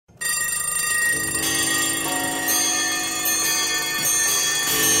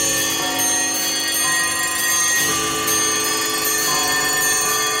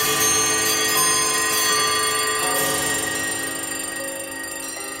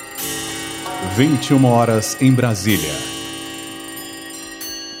21h em Brasília.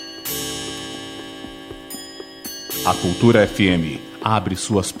 A Cultura FM abre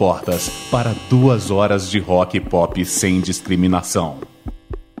suas portas para 2 horas de rock e pop sem discriminação.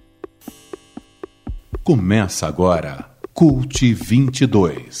 Começa agora Cult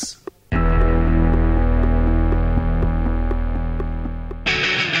 22.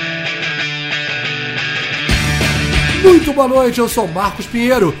 Muito boa noite, eu sou Marcos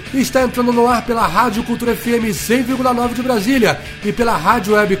Pinheiro e está entrando no ar pela Rádio Cultura FM 100,9 de Brasília e pela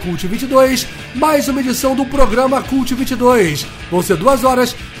Rádio Web Cult 22, mais uma edição do programa Cult 22. Vão ser 2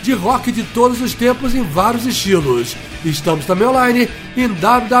 horas de rock de todos os tempos em vários estilos. Estamos também online em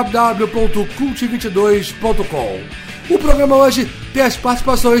www.cult22.com. O programa hoje tem as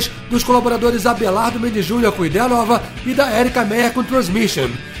participações dos colaboradores Abelardo Mendes Júnior com Ideia Nova e da Erika Meyer com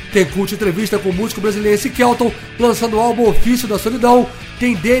Transmission. Tem Cult Entrevista com o músico brasileiro Kelton, lançando o álbum Ofício da Solidão.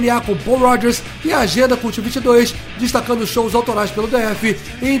 Tem DNA com Paul Rogers e a Agenda Cult 22, destacando shows autorais pelo DF,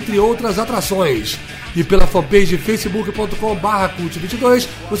 entre outras atrações. E pela fanpage facebook.com/cult22,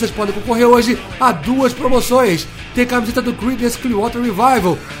 vocês podem concorrer hoje a 2 promoções. Tem camiseta do Creedence Clearwater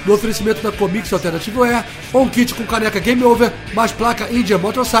Revival, no oferecimento da Comics Alternative Wear, um kit com caneca Game Over, mais placa Indian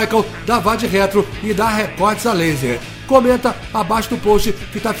Motorcycle, da Vad Retro e da Records a Laser. Comenta abaixo do post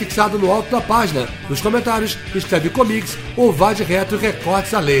que está fixado no alto da página. Nos comentários, escreve Comics ou Vad Retro e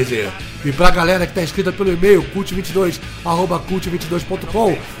Records a Laser. E pra galera que está inscrita pelo e-mail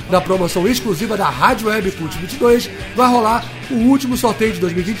cult22@cult22.com, na promoção exclusiva da Rádio Web Cult 22, vai rolar o último sorteio de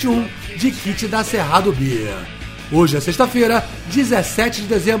 2021 de kit da Cerrado Beer. Hoje é sexta-feira, 17 de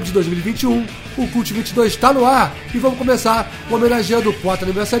dezembro de 2021, o Cult 22 está no ar e vamos começar homenageando 4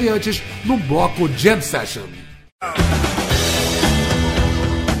 aniversariantes no bloco Jam Session.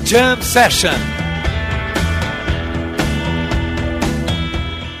 Jam Session.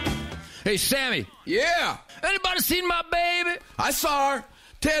 Hey, Sammy. Yeah. Anybody seen my baby? I saw her.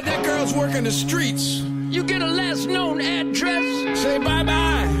 Ted, that girl's working the streets. You get a last known address? Say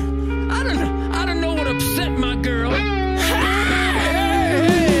bye-bye. I don't know what upset my girl. Hey,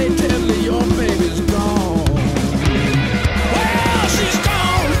 tell me your baby's gone. Well, she's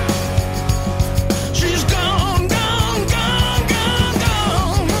gone. She's gone, gone, gone, gone,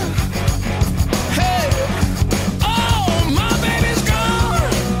 gone. Hey, oh, my baby's gone.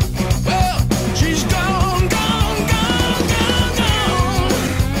 Well, she's gone, gone, gone, gone, gone.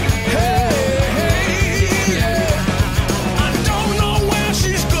 Hey, yeah. I don't know where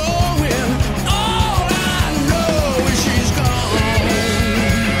she's going. All I know is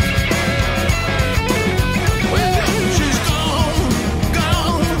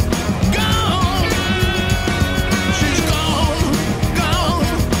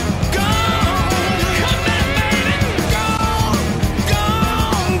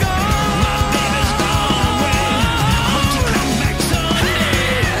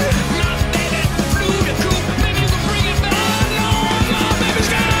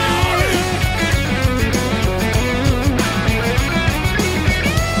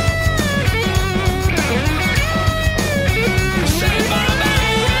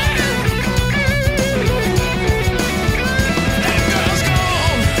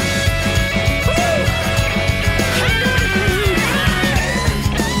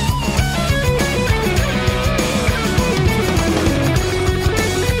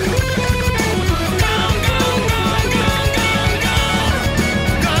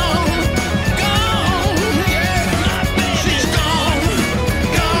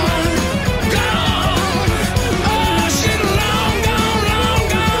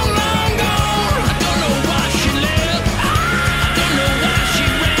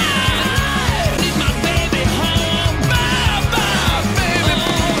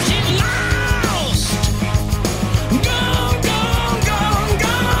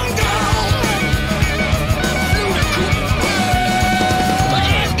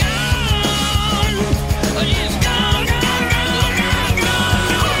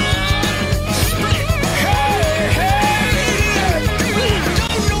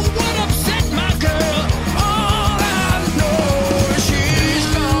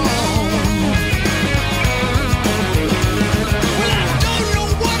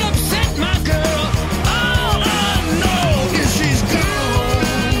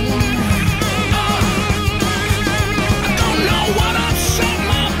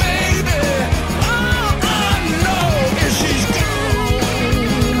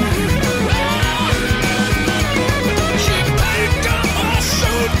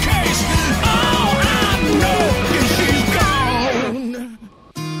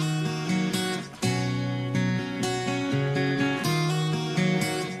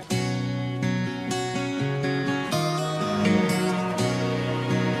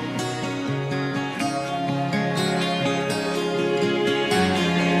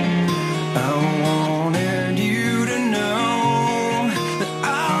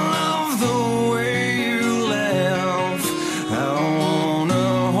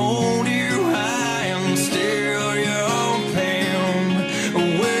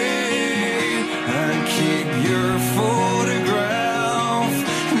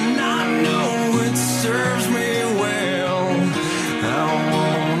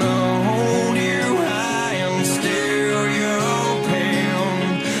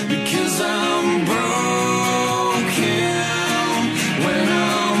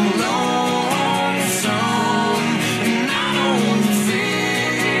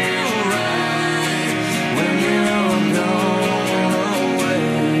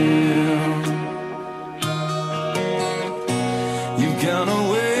gone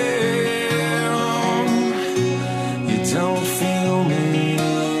away. You don't feel me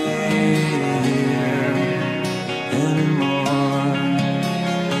anymore.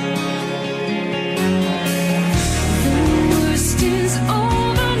 The worst is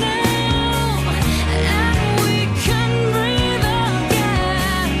over now, and we can breathe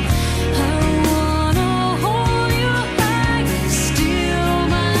again. I wanna hold you high, steal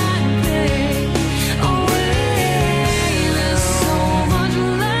my pain away. There's so much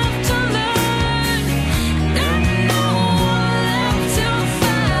left to learn, and no one left to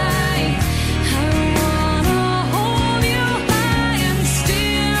fight. I wanna hold you high and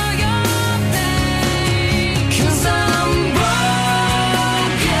steal your pain. 'Cause I'm broken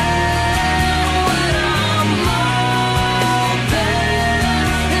when I'm open,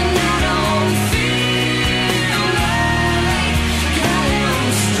 and I don't feel like I am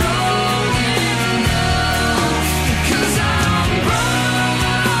strong enough. 'Cause I'm broken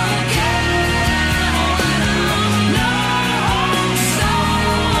when I'm lonesome,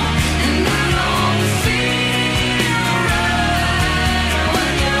 and I don't feel right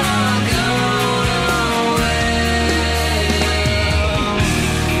when you're gone away.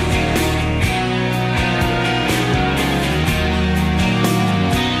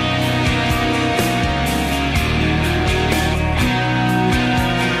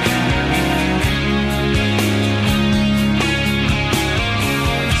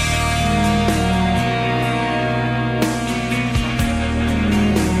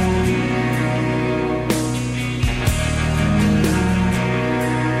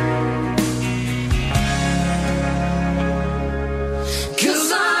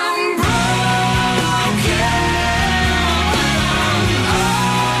 Cause I'm broken when I'm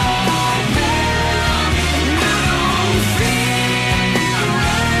open, and I don't feel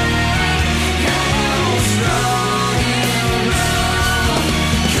like I am strong enough.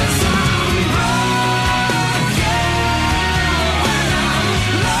 'Cause I'm broken when I'm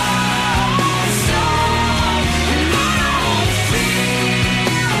lonesome, and I don't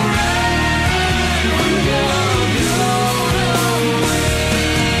feel right when you're gone away.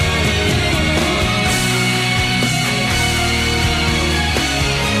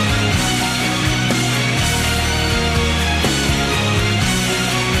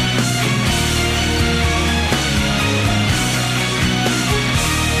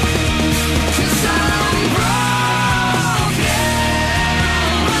 Cause I'm broken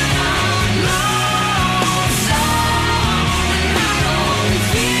when I'm lonesome, and I don't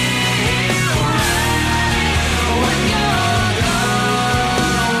feel right when you're gone.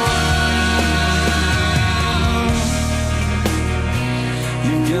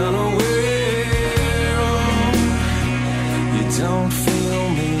 You're gone away. You don't feel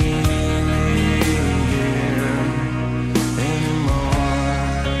me anymore.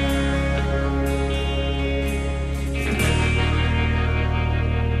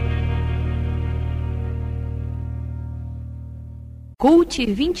 Cult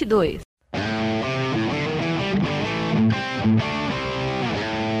 22.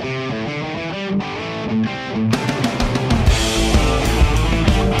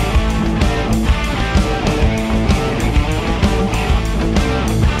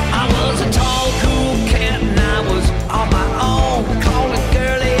 I was a tall, cool cat and I was on my own, calling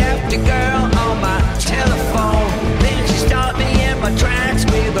girlie after girl on my telephone. Then she stopped me in my tracks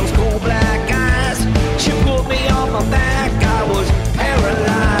with those cool black eyes. She put me on my back, I was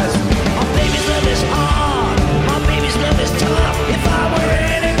paralyzed. My baby's love is hard, my baby's love is tough. If I were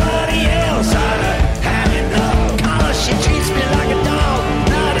anybody else, I'd have had enough.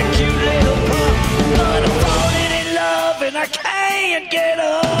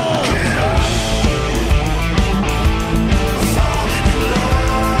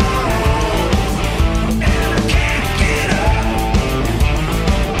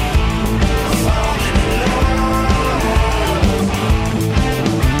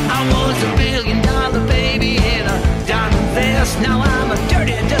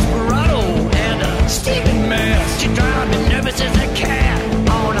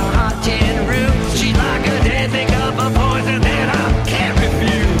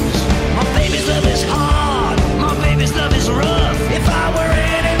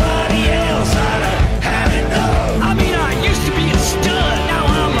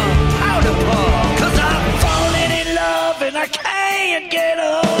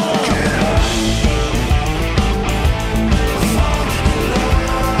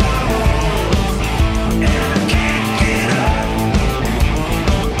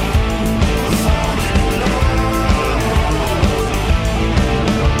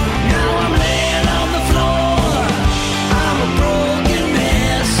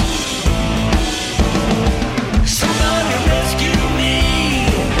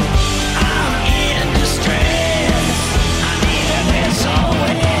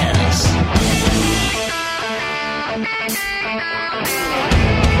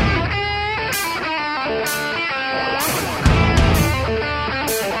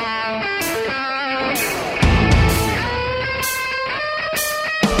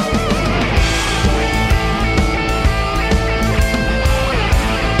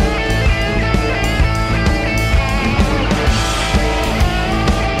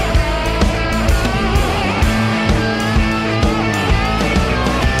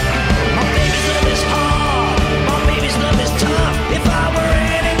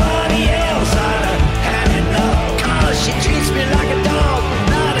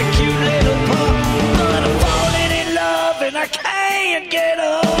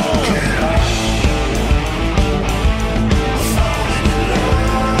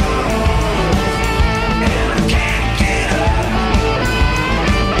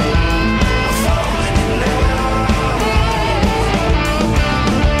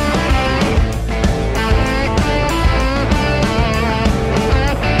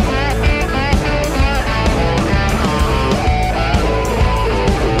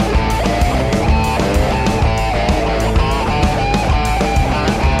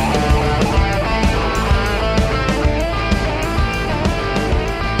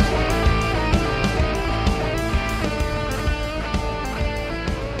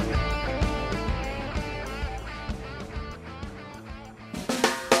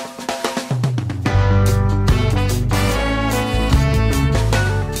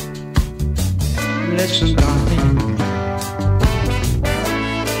 Listen, darling.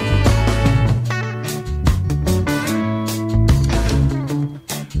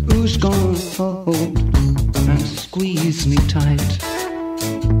 Who's gonna hold and squeeze me tight?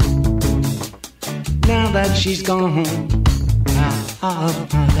 Now that she's gone out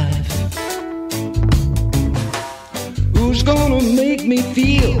of my life, who's gonna make me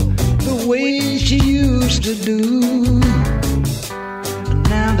feel the way she used to do?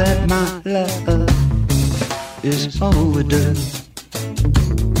 Now that my love is overdue,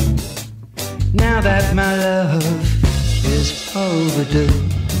 now that my love is overdue.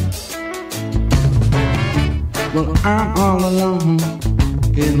 Well, I'm all alone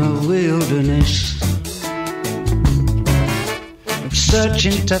in the wilderness,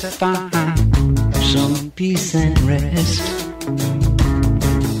 searching to find some peace and rest.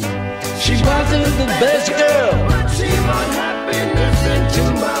 She wasn't the best girl, but she brought happiness into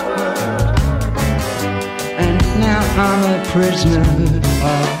my world. And now I'm a prisoner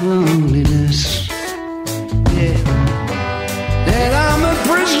of loneliness. Yeah, and I'm a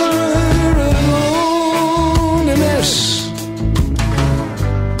prisoner of loneliness.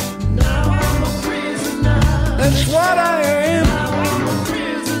 Now I'm a prisoner. That's what I am. Now I'm a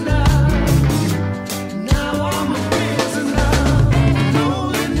prisoner. Now I'm a prisoner of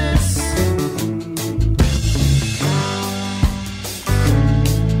loneliness.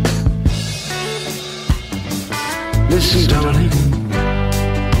 Listen, darling.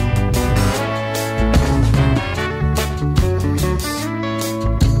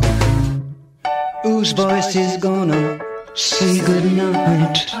 Whose voice is gonna say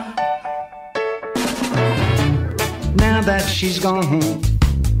goodnight? Now that she's gone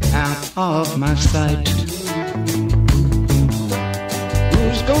out of my sight,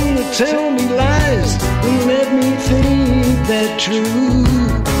 who's gonna tell me lies and let me think they're true?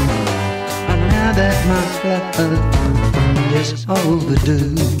 And now that my love is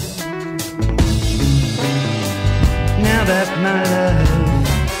overdue, now that my love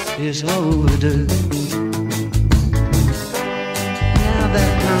is overdue, now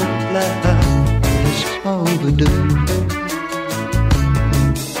that my love is overdue.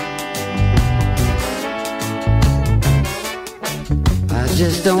 I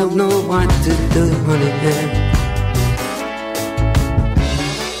just don't know what to do, honey.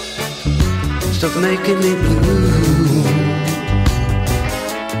 Stop making me blue.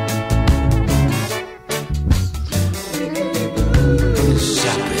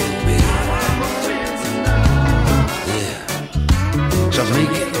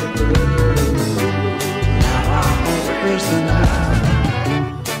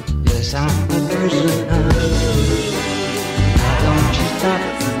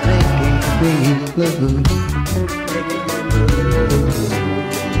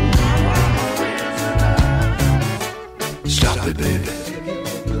 Stop it, baby.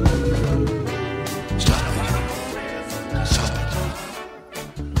 Stop it. Stop it.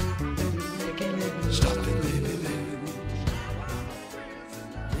 Stop it, baby.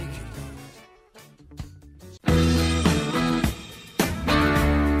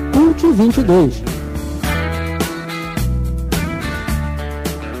 Cult 22.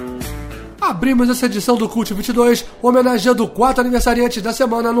 Abrimos essa edição do Cult 22 homenageando o 4º aniversariante da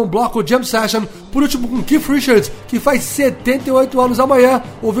semana num bloco Jam Session, por último com Keith Richards, que faz 78 anos amanhã.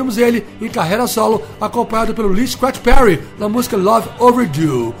 Ouvimos ele em carreira solo, acompanhado pelo Lee Scratch Perry na música Love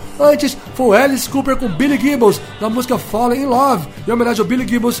Overdue. Antes foi Alice Cooper com Billy Gibbons na música Falling in Love, em homenagem ao Billy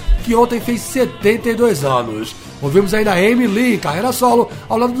Gibbons, que ontem fez 72 anos. Ouvimos ainda a Amy Lee em carreira solo,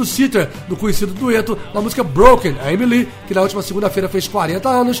 ao lado do Sitter, do conhecido dueto, na música Broken, a Amy Lee, que na última segunda-feira fez 40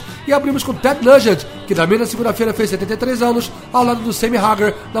 anos, e abrimos com Ted Nugent, que também na segunda-feira fez 73 anos, ao lado do Sammy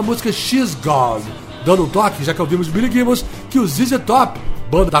Hagar, na música She's Gone. Dando um toque, já que ouvimos Billy Gibbons, que o ZZ Top,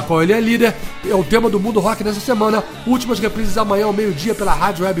 banda da qual ele é líder, é o tema do mundo rock nessa semana. Últimas reprises amanhã ao meio-dia pela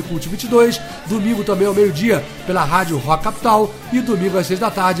Rádio Web Cult 22, domingo também ao meio-dia pela Rádio Rock Capital e domingo às 6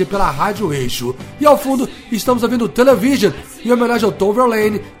 da tarde pela Rádio Eixo. E ao fundo estamos ouvindo Television, em homenagem ao Tom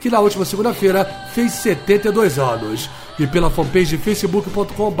Verlaine, que na última segunda-feira fez 72 anos. E pela fanpage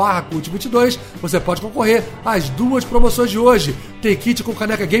facebook.com/cult22 você pode concorrer às duas promoções de hoje. Tem kit com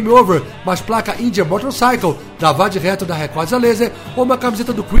caneca Game Over, mais placa Indian Motorcycle, da Vade Retro da Records a Laser, ou uma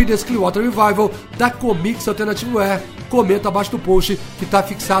camiseta do Creedence Clearwater Revival da Comics Alternative Wear. Comenta abaixo do post que está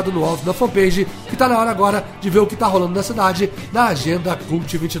fixado no alto da fanpage, que está na hora agora de ver o que está rolando na cidade na agenda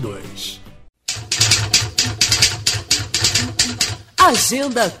Cult 22.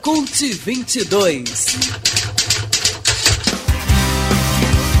 Agenda Cult 22.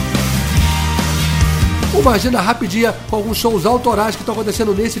 Uma agenda rapidinha com alguns shows autorais que estão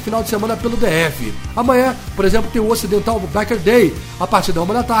acontecendo nesse final de semana pelo DF. Amanhã, por exemplo, tem o Ocidental Biker Day, a partir da 1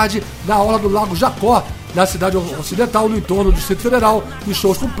 da tarde, na orla do Lago Jacó, na cidade ocidental, no entorno do Distrito Federal, e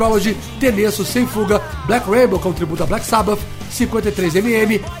shows com Prodigy, Tenesso, Sem Fuga, Black Rainbow, com tributo a Black Sabbath,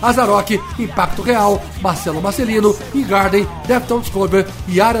 53mm, Azarock, Impacto Real, Marcelo Marcelino, Garden, Deftones Cover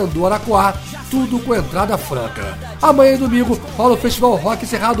e Arandu Araquá, tudo com entrada franca. Amanhã e domingo rola o Festival Rock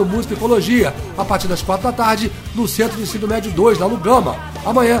Cerrado Música e Ecologia, a partir das 4 da tarde, no Centro de Ensino Médio 2, lá no Gama.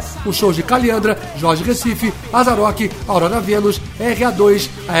 Amanhã, os shows de Caliandra, Jorge Recife, Azarock, Aurora Vênus, RA2,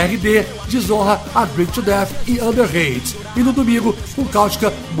 ARD, Desonra, A Drink to Death e Under Hate. E no domingo, com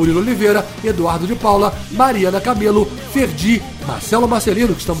Cáustica, Murilo Oliveira, Eduardo de Paula, Mariana Camelo, Ferdi, Marcelo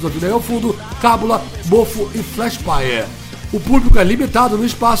Marcelino, que estamos ouvindo aí ao fundo, Cábula, Mofo e Flashfire. O público é limitado no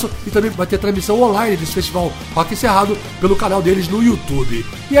espaço e também vai ter transmissão online desse festival Rock Encerrado pelo canal deles no YouTube.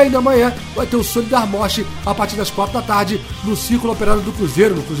 E ainda amanhã vai ter o Solidar Mosh a partir das 4 da tarde no Círculo Operário do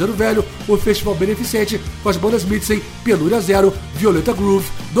Cruzeiro, no Cruzeiro Velho, o festival beneficente com as bandas Mitzen, Penúria Zero, Violeta Groove,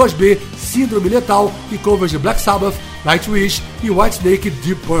 2B, Síndrome Letal e covers de Black Sabbath, Nightwish e Whitesnake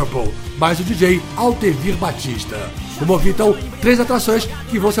Deep Purple, mais o DJ Altevir Batista. Vamos ouvir então 3 atrações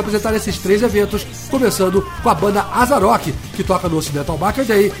que vão se apresentar nesses 3 eventos, começando com a banda Azarock, que toca no Ocidental Biker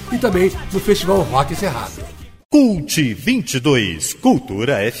Day e também no Festival Rock Encerrado. Cult 22,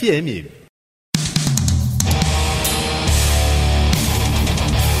 Cultura FM.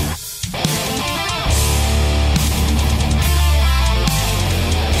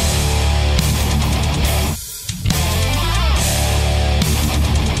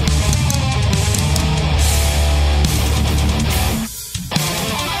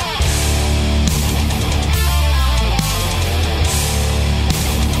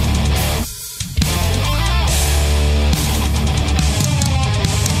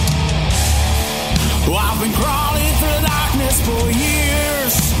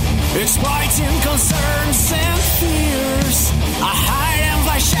 Exploiting concerns and fears, I hide in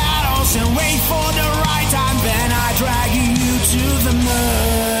the shadows and wait for the right time. Then I drag you to the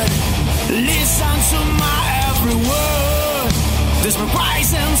mud. Listen to my every word. There's no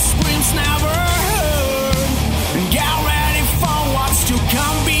cries and screams never heard. And get ready for what's to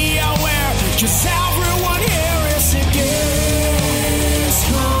come. Be aware, 'cause everyone here is against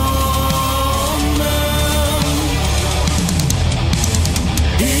home.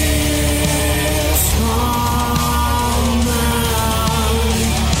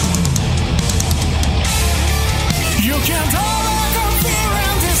 You can't overcome fear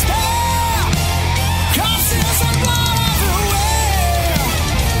and despair. Corpses and blood everywhere.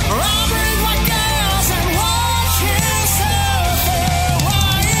 I'll bring my chaos and watch him suffer.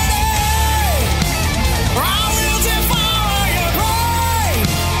 Why I will devour your prey.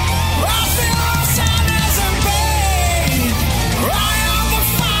 I feel sadness and pain. I am the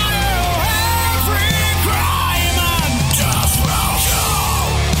fire of every crime and just will show.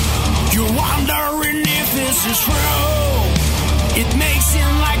 You're wondering if this is true. It may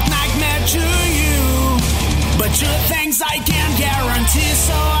seem like nightmare to you, but two things I can't guarantee,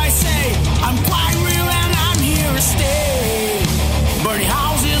 so I say I'm quite real and I'm here to stay. Burning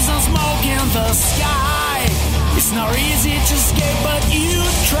houses and smoke in the sky. It's not easy to escape, but you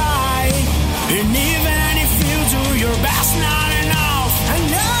try. And even if you do your best, not enough.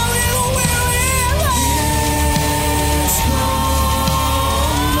 And now it will erase.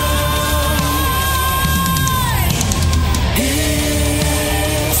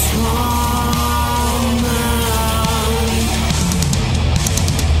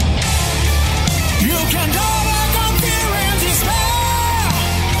 You can overcome fear and despair.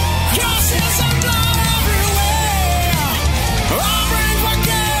 Curses and blood everywhere. I'll bring for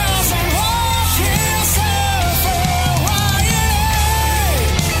chaos and watch him suffer. Why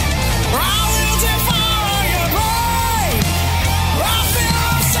I will devour your prey. I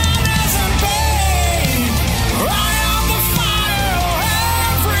feel sadness and pain. I am the fire of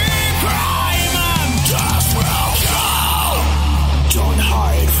every crime and just will show. Don't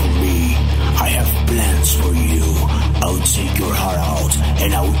hide from me. I have plans for you. I'll take your heart out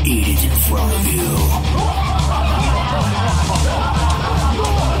and I'll eat it in front of you.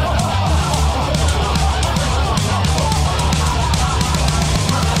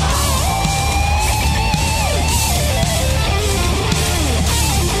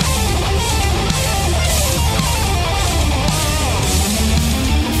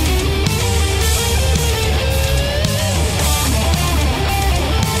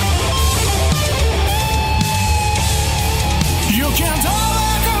 You can't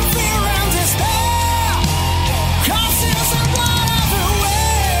overcome fear and despair. Curses and blood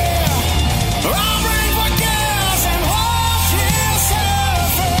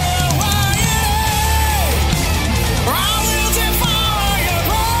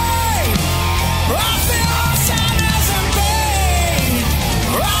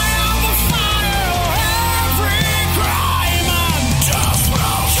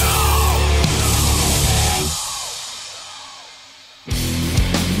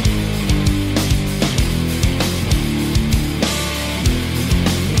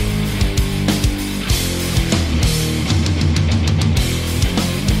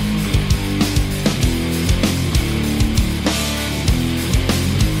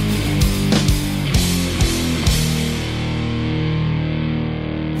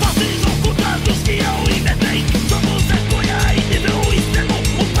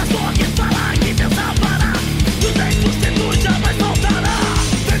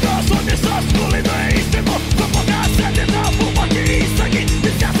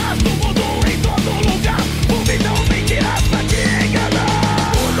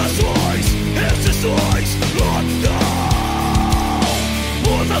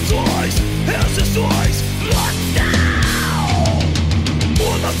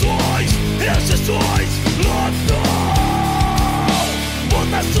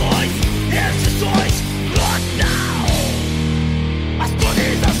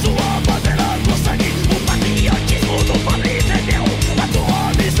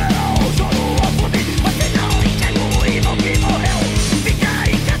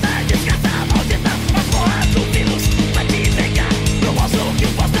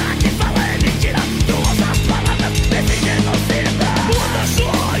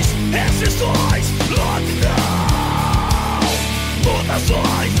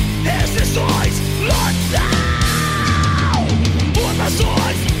exceções, lockdown.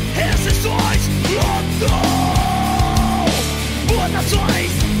 Votações, exceções, lockdown.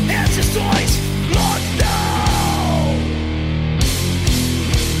 Votações, exceções, lockdown.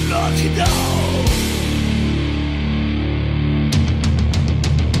 Lockdown.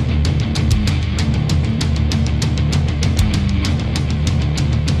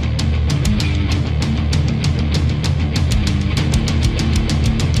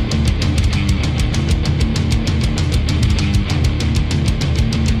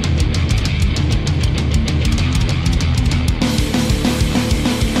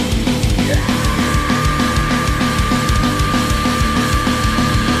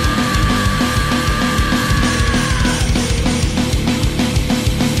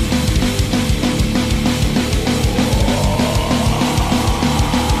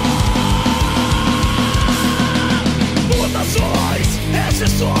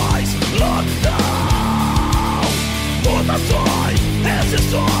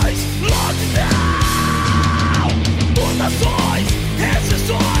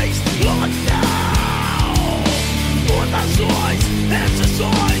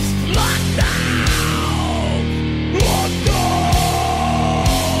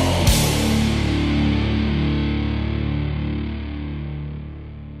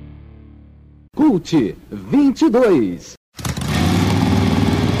 Cult 22.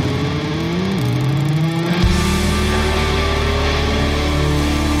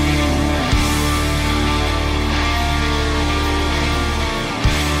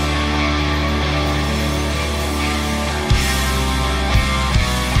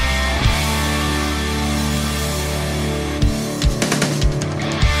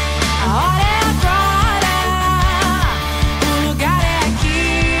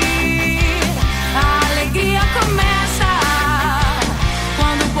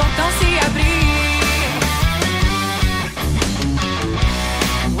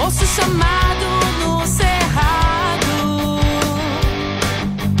 Chamado no cerrado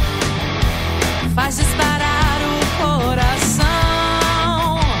faz disparar o coração.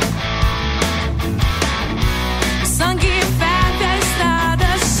 O sangue ferve, a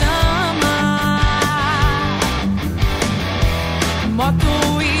estrada chama.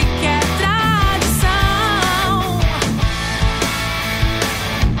 Moto e que é tradição.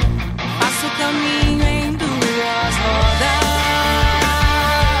 Faço o caminho em duas rodas.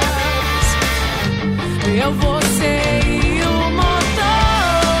 Eu, você e o motor.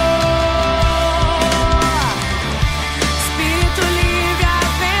 Espírito livre,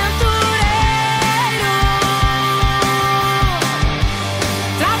 aventureiro.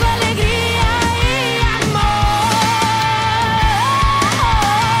 Trago alegria e amor.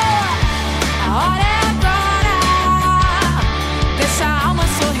 A hora é agora. Deixa a alma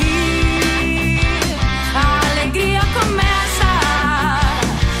sorrir. A alegria começa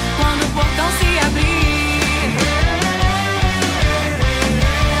quando o portão se abrir.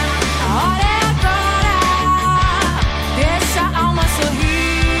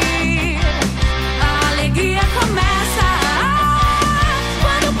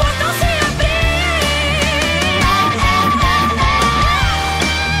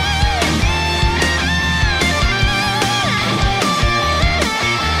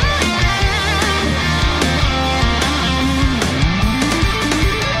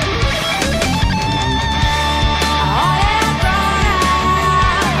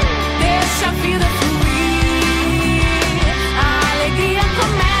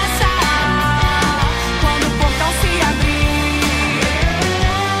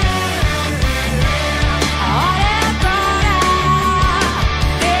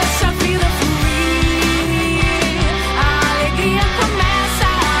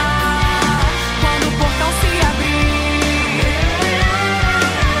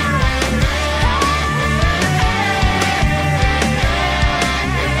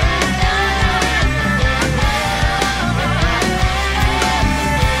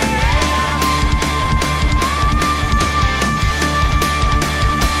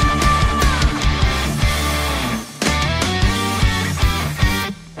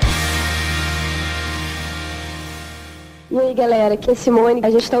 E aí galera, aqui é Simone, a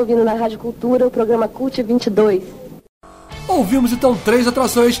gente está ouvindo na Rádio Cultura o programa Cult 22. Ouvimos então 3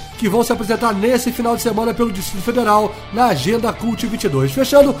 atrações que vão se apresentar nesse final de semana pelo Distrito Federal na agenda Cult 22.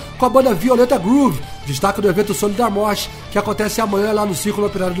 Fechando com a banda Violeta Groove, destaque do evento Solidar Morte, que acontece amanhã lá no Círculo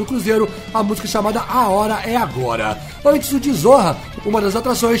Operário do Cruzeiro, a música chamada A Hora é Agora. Antes o Desonra, uma das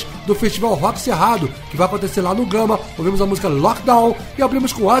atrações do Festival Rock Cerrado, que vai acontecer lá no Gama. Ouvimos a música Lockdown e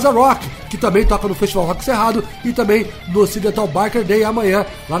abrimos com Asa Rock, que também toca no Festival Rock Cerrado e também no Ocidental Biker Day amanhã,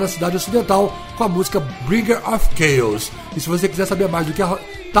 lá na cidade ocidental, com a música Bringer of Chaos. E se você quiser saber mais do que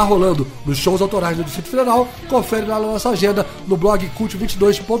tá rolando nos shows autorais do Distrito Federal, confere lá na nossa agenda no blog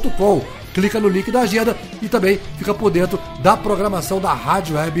cult22.com. Clica no link da agenda e também fica por dentro da programação da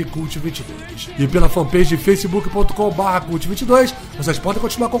Rádio Web Cult 22. E pela fanpage facebook.com/cult22, vocês podem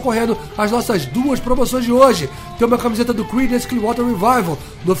continuar concorrendo às nossas duas promoções de hoje. Tem uma camiseta do Creedence Clearwater Revival,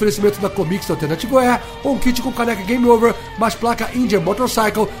 no oferecimento da Comics Alternative Air, ou um kit com caneca Game Over, mais placa Indian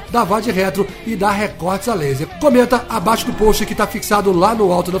Motorcycle, da Vad Retro e da Recortes a Laser. Comenta abaixo do post que está fixado lá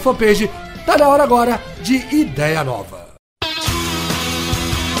no alto da fanpage. Tá na hora agora de Ideia Nova.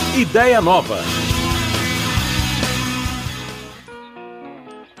 Ideia Nova.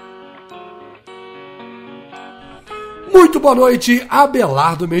 Muito boa noite,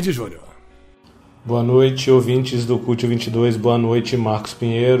 Abelardo Mendes Júnior. Boa noite, ouvintes do Cult 22. Boa noite, Marcos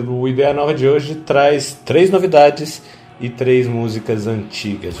Pinheiro. O Ideia Nova de hoje traz 3 novidades e 3 músicas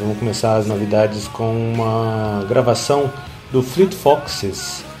antigas. Vamos começar as novidades com uma gravação do Fleet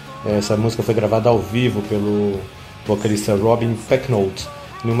Foxes. Essa música foi gravada ao vivo pelo vocalista Robin Pecknold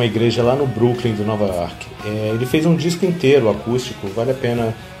numa igreja lá no Brooklyn, de Nova York. Ele fez um disco inteiro acústico, vale a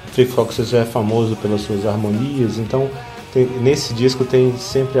pena. O Fleet Foxes é famoso pelas suas harmonias, então nesse disco tem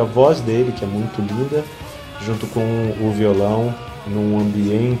sempre a voz dele, que é muito linda, junto com o violão, num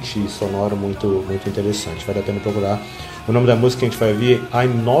ambiente sonoro muito, muito interessante. Vale a pena procurar. O nome da música que a gente vai ouvir é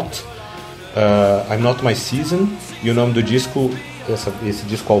I'm Not My Season, e o nome do disco, esse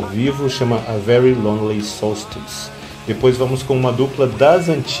disco ao vivo, chama A Very Lonely Solstice. Depois vamos com uma dupla das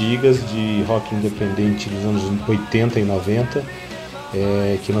antigas de rock independente dos anos 80 e 90,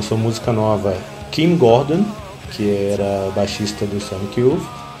 que lançou música nova, Kim Gordon, que era baixista do Sonic Youth,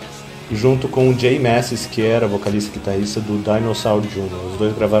 junto com o Jay Mascis, que era vocalista e guitarrista do Dinosaur Jr. Os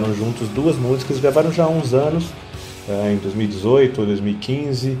dois gravaram juntos 2 músicas, gravaram já há uns anos, em 2018 ou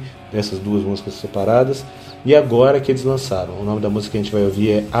 2015, essas 2 músicas separadas, e agora que eles lançaram. O nome da música que a gente vai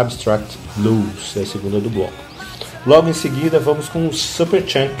ouvir é Abstract Blues, é a segunda do bloco. Logo em seguida vamos com o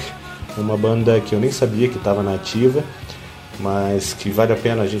Superchunk, uma banda que eu nem sabia que estava na ativa, mas que vale a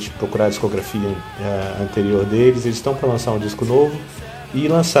pena a gente procurar a discografia anterior deles. Eles estão para lançar um disco novo e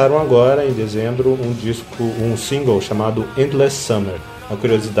lançaram agora em dezembro um single chamado Endless Summer. A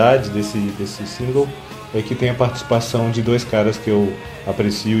curiosidade desse single é que tem a participação de 2 caras que eu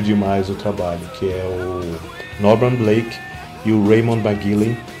aprecio demais o trabalho, que é o Norman Blake e o Raymond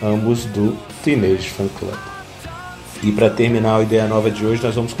McGillen, ambos do Teenage Fan Club. E para terminar a Ideia Nova de hoje,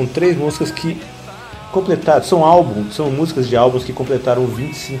 nós vamos com 3 músicas que completaram, são músicas de álbuns que completaram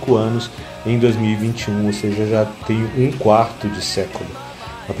 25 anos em 2021, ou seja, já tem 1/4 de século.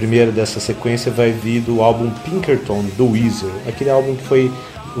 A primeira dessa sequência vai vir do álbum Pinkerton, do Weezer. Aquele álbum que foi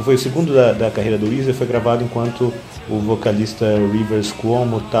o segundo da carreira do Weezer, foi gravado enquanto o vocalista Rivers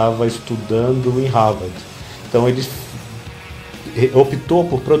Cuomo estava estudando em Harvard. Então ele optou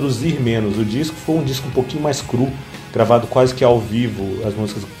por produzir menos. O disco foi um disco um pouquinho mais cru, gravado quase que ao vivo, as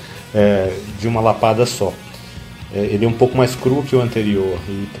músicas de uma lapada só. Ele é um pouco mais cru que o anterior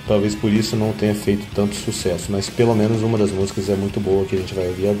e talvez por isso não tenha feito tanto sucesso, mas pelo menos uma das músicas é muito boa, que a gente vai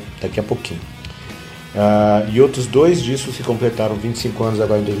ouvir daqui a pouquinho. E outros 2 discos que completaram 25 anos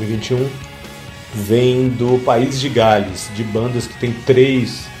agora em 2021 vêm do País de Gales, de bandas que tem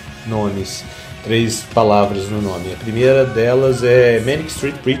 3 nomes, 3 palavras no nome. A primeira delas é Manic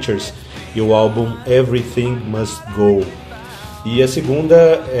Street Preachers e o álbum Everything Must Go. E a segunda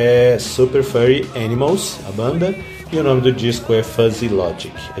é Super Furry Animals, a banda, e o nome do disco é Fuzzy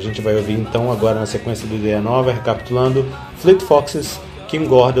Logic. A gente vai ouvir então agora na sequência do Ideia Nova, recapitulando: Fleet Foxes, Kim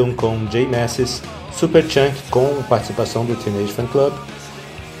Gordon com Jay Mascis, Superchunk com participação do Teenage Fan Club,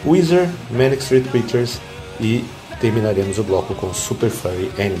 Weezer, Manic Street Preachers, e terminaremos o bloco com Super Furry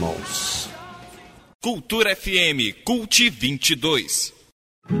Animals. Cultura FM, Cult 22.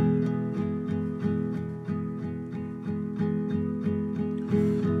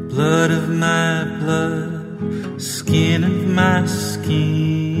 Blood of my blood, skin of my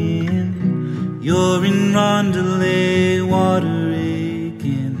skin, you're in Rondelay water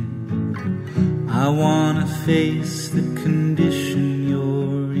again. I wanna face the condition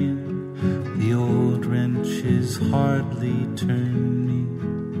you're in, the old wrench is hardly turning.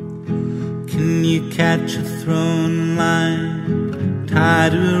 Can you catch a thrown line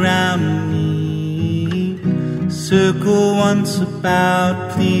tied around me? Circle once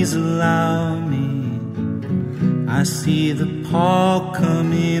about, please allow me. I see the pall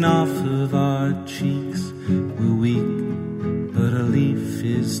coming off of our cheeks. We're weak, but at least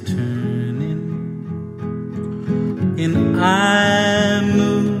is turning, and I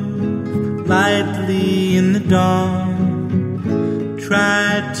move lightly in the dawn,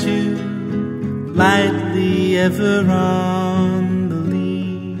 try to lightly ever on the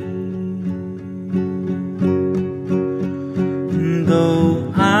lead. And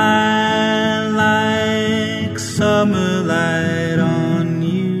though I like summer light on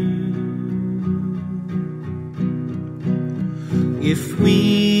you, if we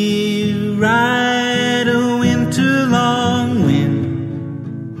ride a winter long wind,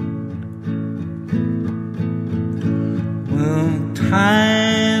 well,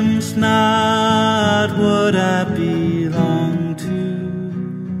 time's not what I belong to,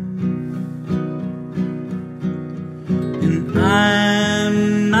 and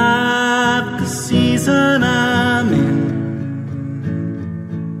I'm not the season I'm in.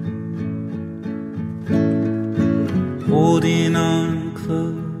 Holding on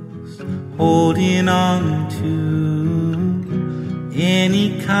close, holding on to any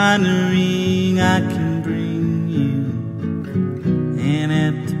kind of ring I can bring you. And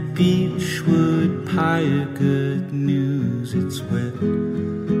at the Beechwood Pyre, good news, it's wet,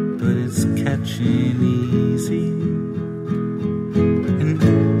 but it's catching easy. And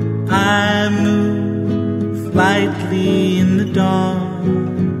I move lightly in the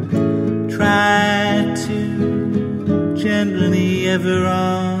dawn, try to gently ever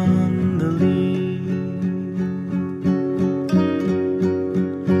on the lead.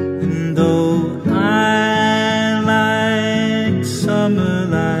 And though I like summer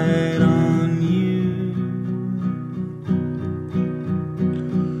light on you,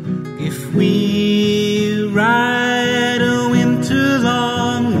 if we ride a winter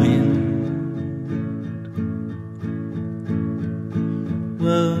long wind,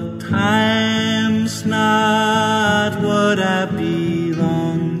 well, time's not what I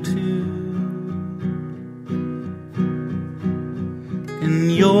belong to,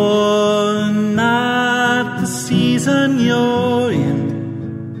 and you're not the season you're in.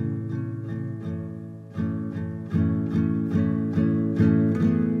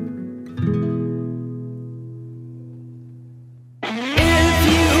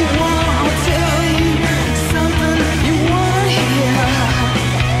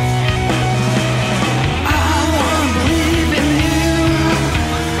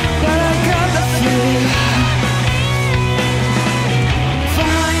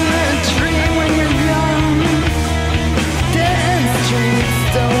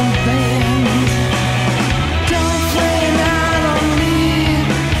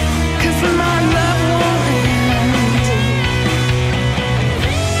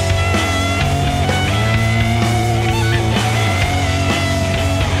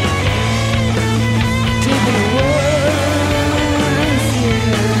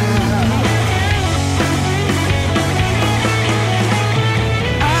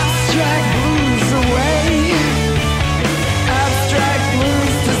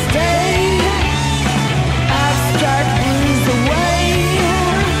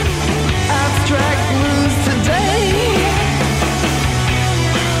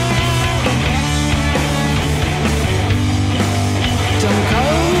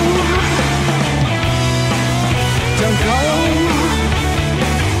 Cult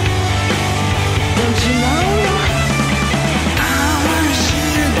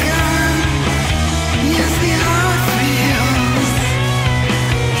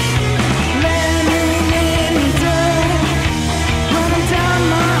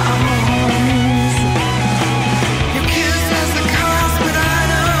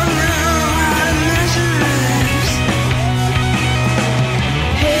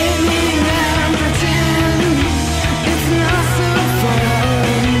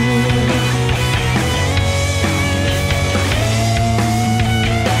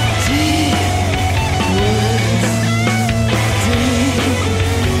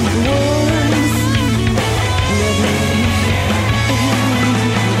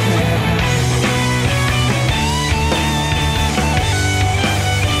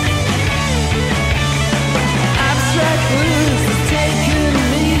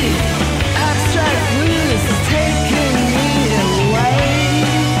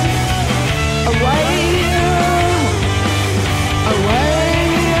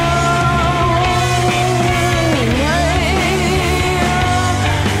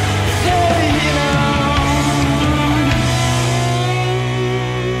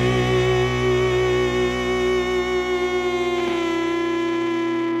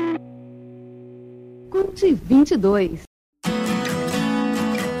 22.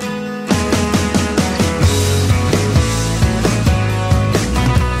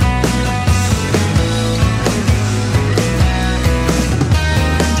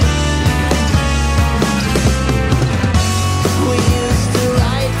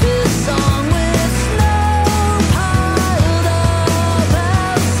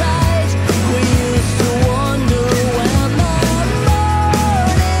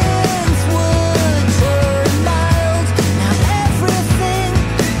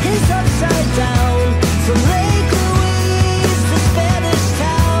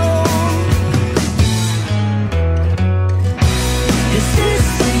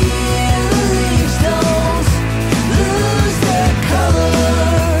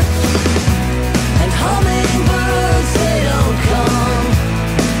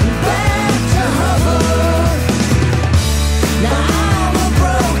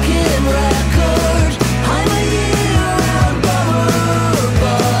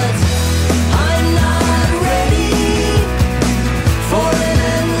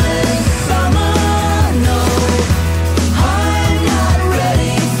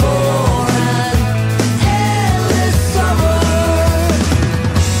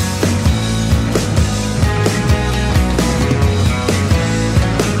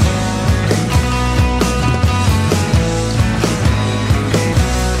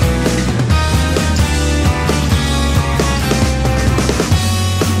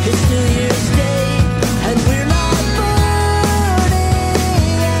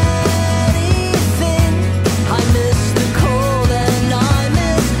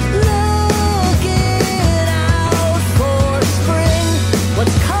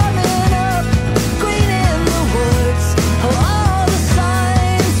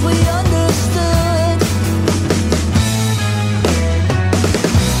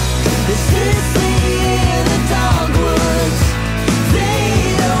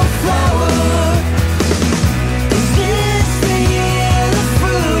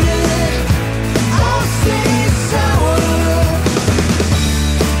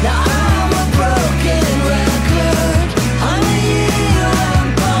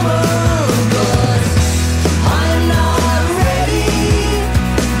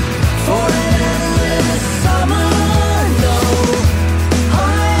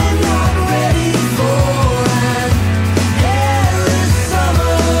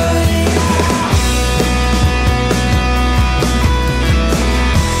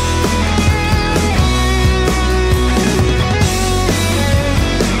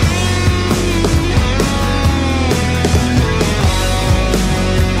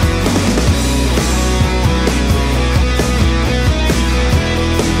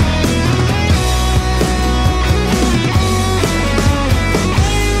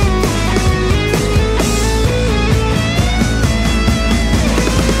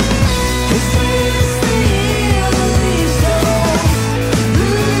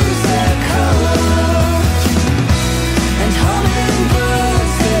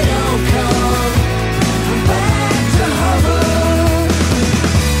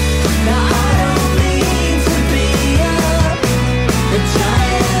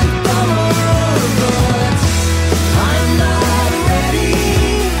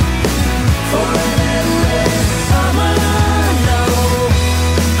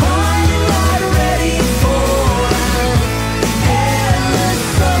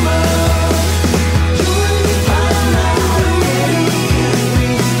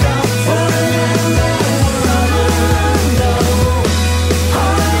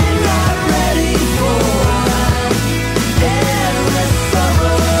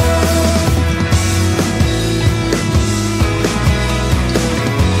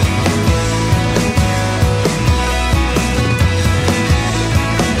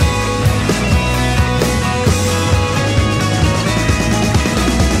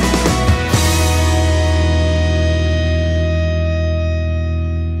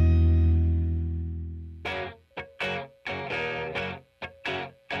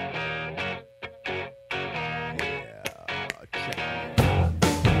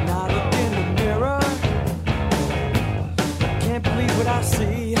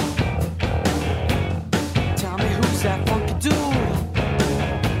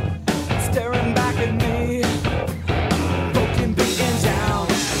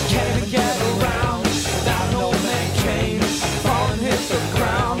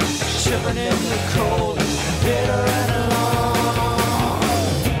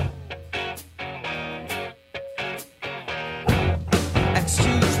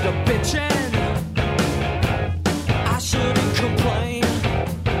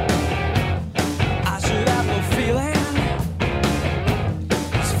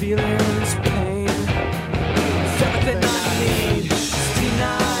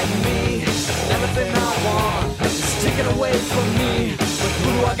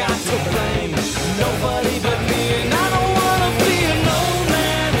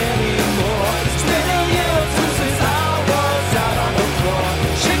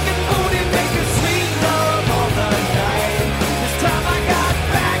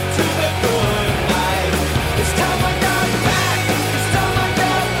 This time I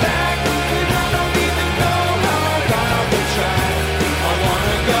got back, and I don't even know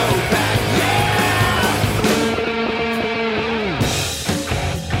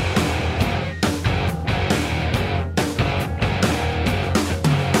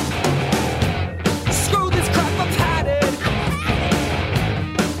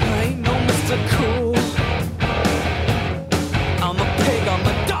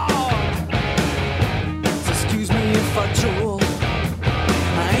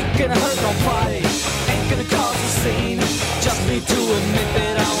gonna hurt nobody, ain't gonna cause a scene. Just need to admit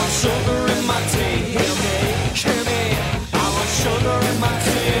that I want sugar in my tea. Hear me, I want sugar in my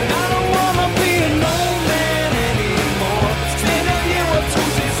tea. And I don't wanna be an old man anymore. It's been a year or two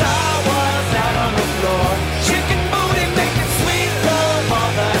since I was out on the floor. Chicken booty making sweet love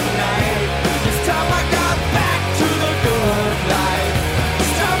all the night. This time I got back to the good life.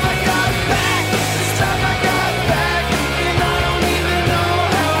 This time I got back, this time I got back. And I don't even know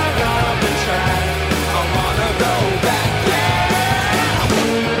how I got off the track. I wanna go back,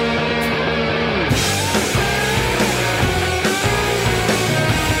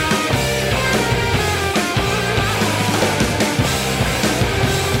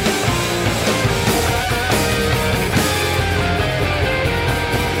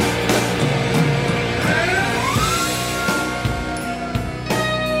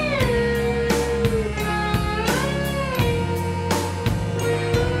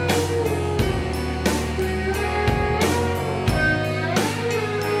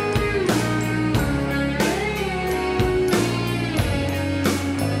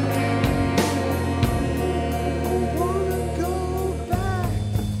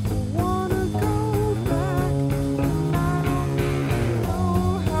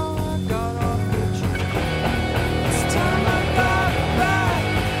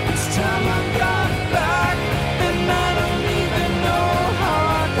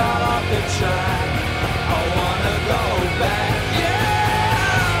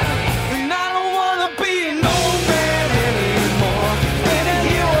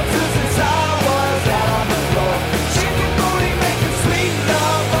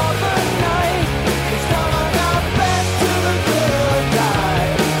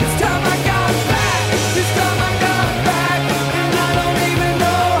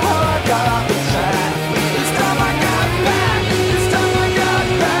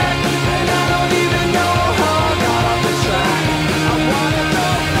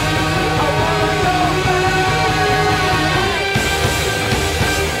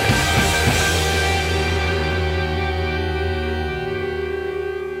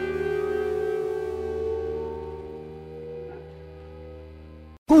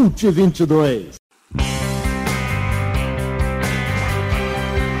 Cult 22.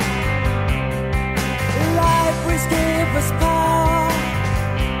 life was give us power.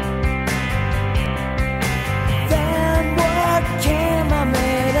 Then what came and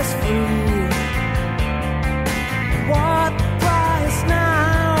made us free? What price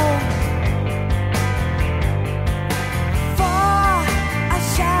now for a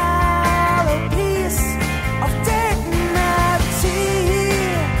shallow piece of dignity?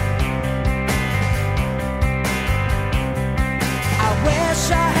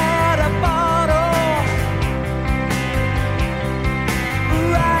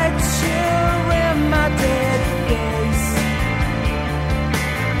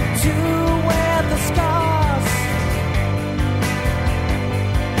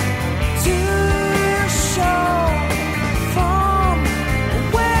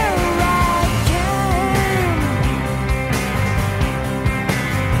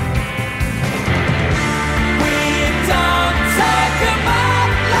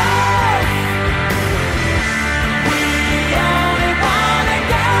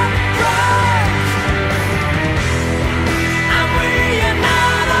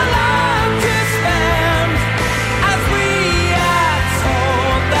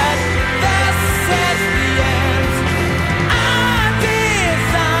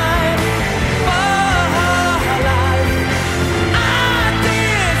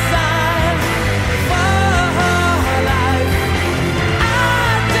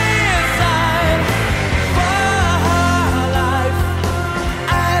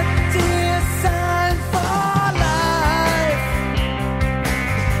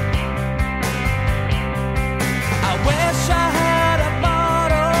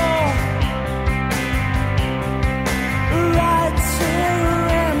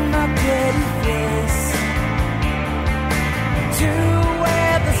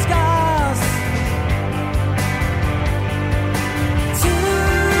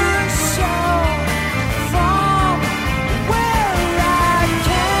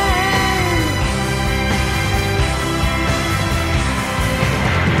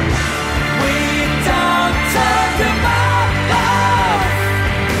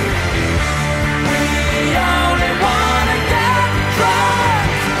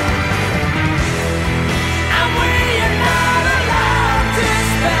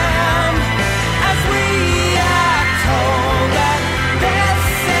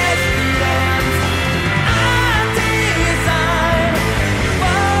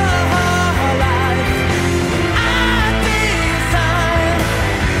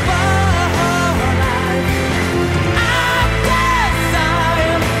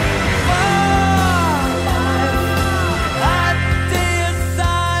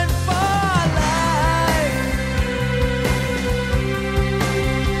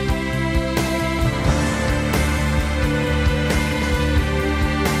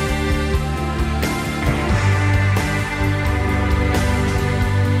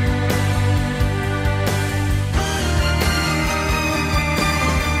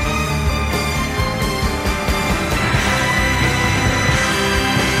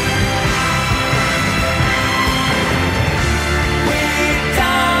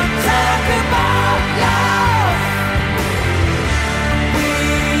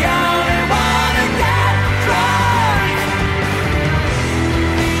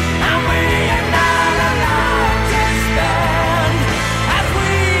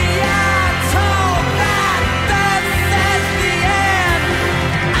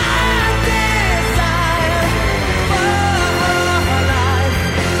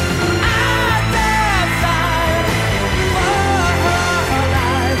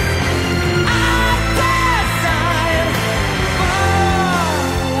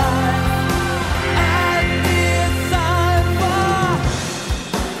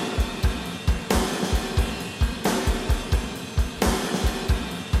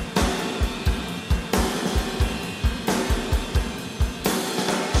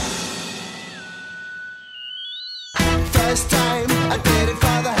 First time I did it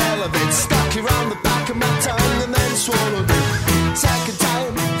for the hell of it. Stuck it round the back of my tongue and then swallowed it. Second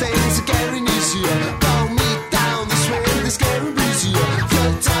time, things are getting easier. Bow me down this way, this getting easier.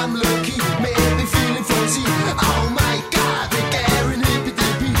 Third time lucky, made me feeling fuzzy. Oh my God, they're getting hippy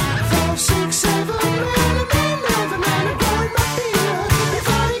dippy. 4, 6, 7, 8, 9, 11, I'm growing my beard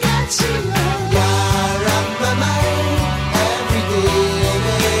before you get cheated. You're on my mind every day and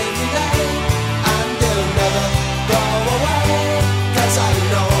every night, and they'll never go away. 'Cause I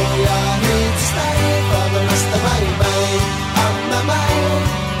know you're here to stay for the rest of my mind. On my mind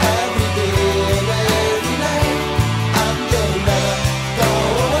every day and every night, and they'll never go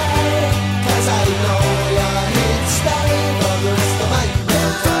away. 'Cause I know you're here to stay for the rest of my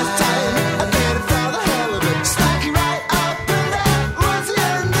mind. First time I did it for the hell of it. Stuck it right up and that was the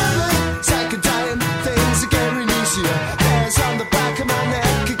end of it. Second time, things are getting easier. Hairs on the back of my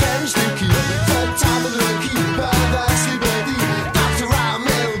neck are getting stickier. Third time I'm lucky, perversely ready. Dr. Round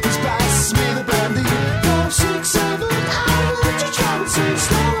Milk just passes me the brandy. 4, 6, 7, I want to try and see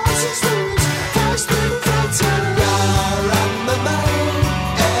slow as it sleeps. First thing, third time. You're on my mind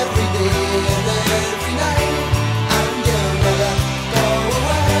every day and every night, and you'll never go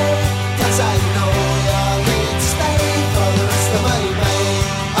away. 'Cause I know you're here to stay for the rest of my mind.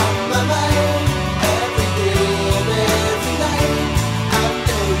 On my mind every day and every night, and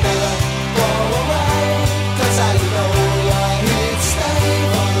you'll never go away. 'Cause I know you're here to stay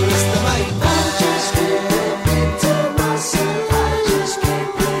for the rest of my mind. I just keep repeating myself. I just keep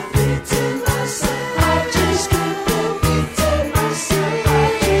repeating myself. I just keep repeating myself. I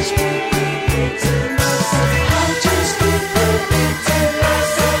just keep repeating myself. I just keep repeating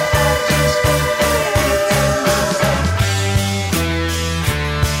myself. I just keep repeating myself.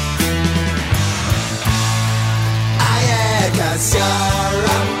 Yeah, 'cause you're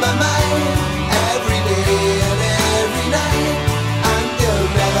on my mind every day and every night, and you'll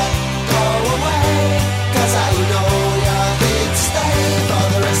never go away. 'Cause I know you're here to stay for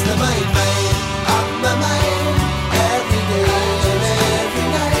the rest of my mind. On my mind every day and every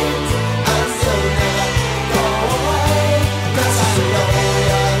night, and you'll never go away. 'Cause I know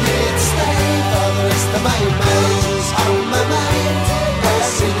you're here to stay for the rest of my mind. On my mind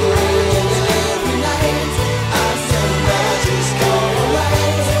every day and every night, and you'll never go away.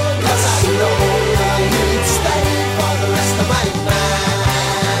 'Cause I know you're here to stay for the rest of my mind.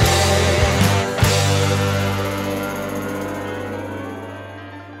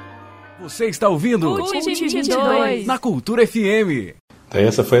 Você está ouvindo Cult 22 na Cultura FM. Então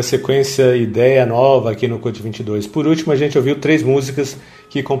essa foi a sequência Ideia Nova aqui no Cult 22. Por último, a gente ouviu 3 músicas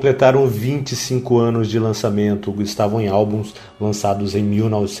que completaram 25 anos de lançamento, estavam em álbuns lançados em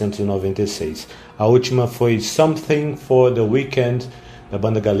 1996. A última foi Something for the Weekend, da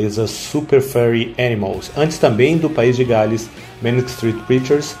banda galesa Super Furry Animals. Antes também do país de Gales, Manic Street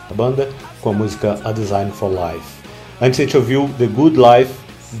Preachers, a banda, com a música A Design for Life. Antes a gente ouviu The Good Life,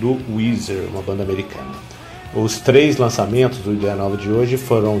 do Weezer, uma banda americana. Os 3 lançamentos do Ideia Nova de hoje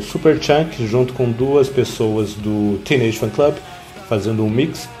foram Superchunk, junto com 2 pessoas do Teenage Fan Club, fazendo um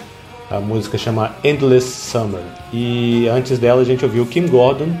mix. A música chama Endless Summer. E antes dela a gente ouviu Kim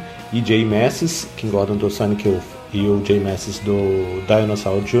Gordon e Jay Mascis, Kim Gordon do Sonic Youth e o Jay Mascis do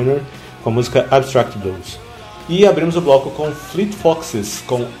Dinosaur Jr., com a música Abstract Blues. E abrimos o bloco com Fleet Foxes,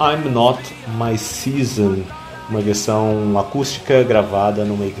 com I'm Not My Season, uma versão acústica gravada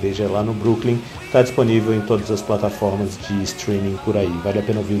numa igreja lá no Brooklyn. Está disponível em todas as plataformas de streaming por aí, vale a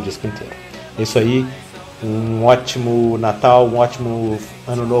pena ouvir o disco inteiro. É isso aí, um ótimo Natal, um ótimo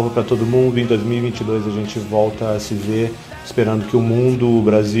Ano Novo para todo mundo. Em 2022 a gente volta a se ver, esperando que o mundo, o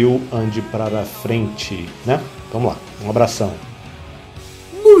Brasil, ande para frente, né? Vamos lá, um abração.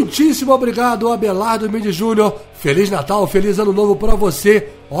 Muitíssimo obrigado, Abelardo Mendes Júnior. Feliz Natal, feliz Ano Novo para você.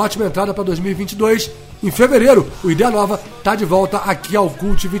 Ótima entrada para 2022. Em fevereiro, o Ideia Nova tá de volta aqui ao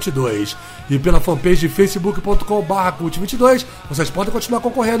Cult 22. E pela fanpage de facebook.com/Cult22, vocês podem continuar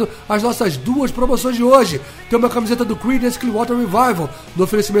concorrendo às nossas 2 promoções de hoje. Tem uma camiseta do Creedence Clearwater Revival, no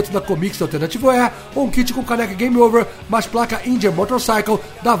oferecimento da Comics Alternative Air, ou um kit com caneca Game Over, mais placa Indian Motorcycle,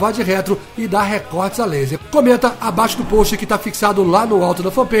 da VAD Retro e da Recortes a Laser. Comenta abaixo do post que tá fixado lá no alto da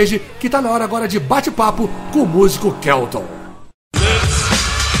fanpage, que tá na hora agora de bate-papo com o músico Kelton.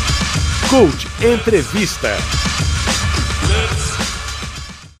 Cult Entrevista.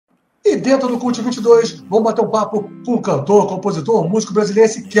 E dentro do Cult 22, vamos bater um papo com o cantor, compositor, músico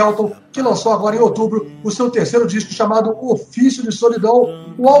brasileiro Kelton, que lançou agora em outubro o seu 3º disco chamado Ofício de Solidão,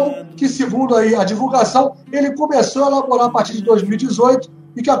 um álbum que, segundo aí a divulgação, ele começou a elaborar a partir de 2018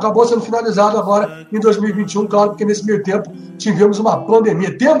 e que acabou sendo finalizado agora em 2021, claro, porque nesse meio tempo tivemos uma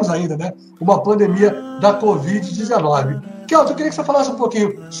pandemia, temos ainda, né, uma pandemia da Covid-19. Kelton, eu queria que você falasse um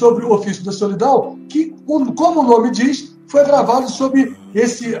pouquinho sobre o Ofício da Solidão, que, como o nome diz, foi gravado sob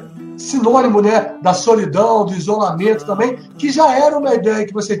esse sinônimo, né, da solidão, do isolamento também, que já era uma ideia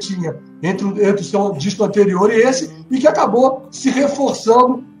que você tinha entre o seu disco anterior e esse, e que acabou se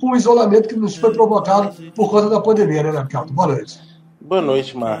reforçando com o isolamento que nos foi provocado por conta da pandemia, né, Kelton? Boa noite. Boa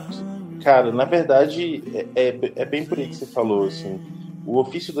noite, Marcos. Cara, na verdade, é bem por aí que você falou, assim. O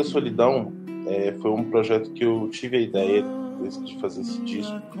Ofício da Solidão foi um projeto que eu tive a ideia de fazer esse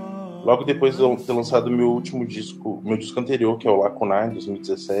disco logo depois de eu ter lançado meu disco anterior, que é o Lacunar, em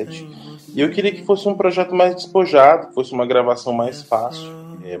 2017. E eu queria que fosse um projeto mais despojado, que fosse uma gravação mais fácil,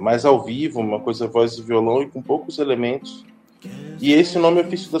 mais ao vivo, uma coisa voz e violão e com poucos elementos. E esse nome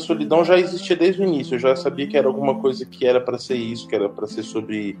Ofício da Solidão já existia desde o início. Eu já sabia que era alguma coisa que era para ser isso, que era para ser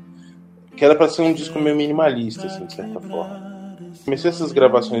que era para ser um disco meio minimalista, assim, de certa forma. Comecei essas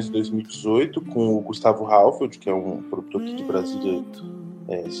gravações em 2018 com o Gustavo Halfeld, que é um produtor aqui de Brasília,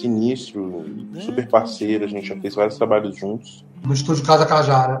 sinistro, super parceiro. A gente já fez vários trabalhos juntos. No estúdio Casa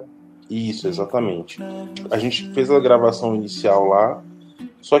Cajara. Isso, exatamente. A gente fez a gravação inicial lá,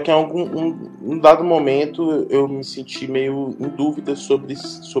 só que em um dado momento eu me senti meio em dúvida sobre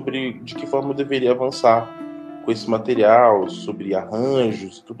de que forma eu deveria avançar com esse material, sobre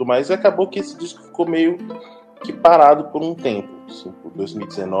arranjos e tudo mais, e acabou que esse disco ficou meio que parado por um tempo, assim, por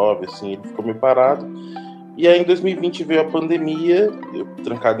 2019, assim, ele ficou meio parado. E aí em 2020 veio a pandemia, eu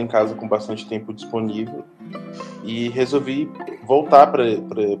trancado em casa com bastante tempo disponível, e resolvi voltar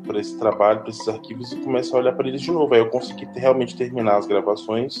para esse trabalho, para esses arquivos, e começar a olhar para eles de novo. Aí eu consegui realmente terminar as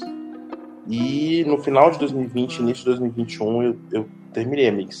gravações, e no final de 2020, início de 2021, eu terminei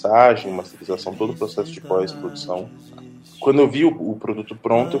a mixagem, masterização, todo o processo de pós-produção. Quando eu vi o produto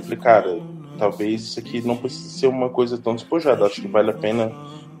pronto, eu falei, cara, talvez isso aqui não precise ser uma coisa tão despojada, acho que vale a pena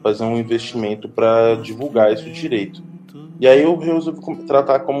fazer um investimento para divulgar isso direito. E aí eu resolvi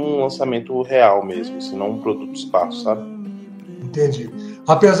tratar como um lançamento real mesmo, assim, não um produto espaço, sabe? Entendi.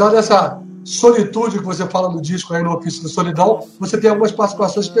 Apesar dessa solitude que você fala no disco aí no Ofício da Solidão, você tem algumas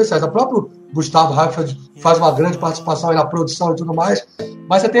participações especiais. O próprio Gustavo Halfeld faz uma grande participação aí na produção e tudo mais,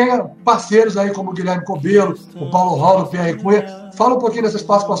 mas você tem parceiros aí como o Guilherme Cobelo, o Paulo Raul, o Pierre Cunha. Fala um pouquinho dessas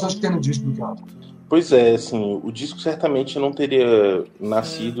participações que tem no disco, Ricardo. Pois é, assim, o disco certamente não teria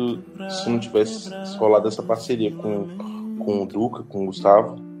nascido se não tivesse rolado essa parceria com o Duca, com o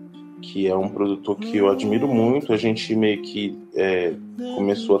Gustavo, que é um produtor que eu admiro muito. A gente meio que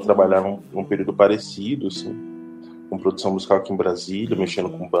começou a trabalhar num período parecido, assim, com produção musical aqui em Brasília, mexendo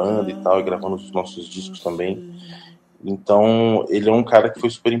com banda e tal, e gravando os nossos discos também. Então, ele é um cara que foi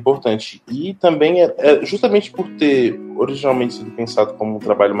super importante. E também, justamente por ter originalmente sido pensado como um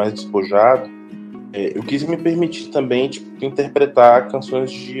trabalho mais despojado, eu quis me permitir também, tipo, interpretar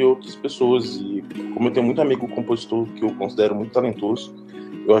canções de outras pessoas. E como eu tenho muito amigo compositor que eu considero muito talentoso,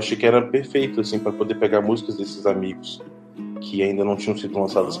 eu achei que era perfeito, assim, para poder pegar músicas desses amigos que ainda não tinham sido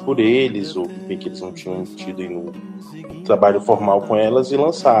lançadas por eles, ou que eles não tinham tido um trabalho formal com elas, e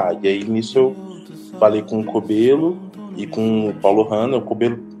lançar. E aí, nisso, eu falei com o Cobelo e com o Paulo Hanna. O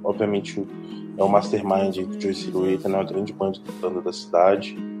Cobelo, obviamente, é o mastermind de Joy Silhueta, né, uma grande banda da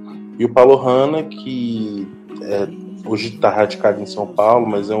cidade. E o Paulo Hanna, que hoje está radicado em São Paulo,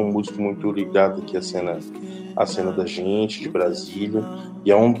 mas é um músico muito ligado aqui à cena da gente, de Brasília, e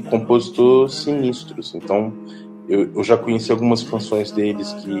é um compositor sinistro, assim. Então eu já conheci algumas canções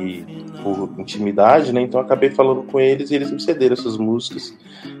deles que por intimidade, né? Então eu acabei falando com eles e eles me cederam essas músicas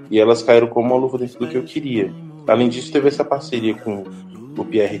e elas caíram como uma luva dentro do que eu queria. Além disso, teve essa parceria com o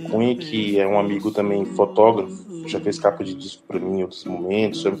Pierre Cunha, que é um amigo também fotógrafo, já fez capa de disco para mim em outros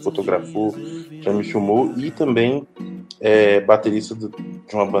momentos, já me fotografou, já me filmou, e também baterista de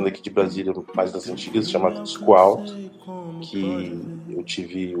uma banda aqui de Brasília, mais das antigas, chamada Disco Alto, que eu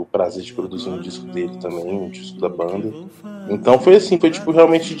tive o prazer de produzir um disco dele também, um disco da banda. Então foi assim, foi tipo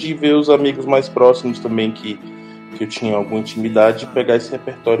realmente de ver os amigos mais próximos também que eu tinha alguma intimidade, e pegar esse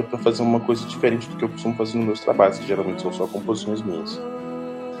repertório para fazer uma coisa diferente do que eu costumo fazer nos meus trabalhos, que geralmente são só composições minhas.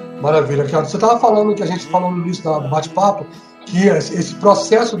 Maravilha, Kelton. Você estava falando, que a gente falou no início do bate-papo, que esse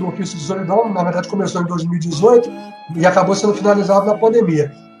processo do Ofício de Solidão, na verdade, começou em 2018 e acabou sendo finalizado na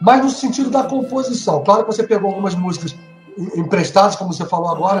pandemia. Mas no sentido da composição, claro que você pegou algumas músicas emprestadas, como você falou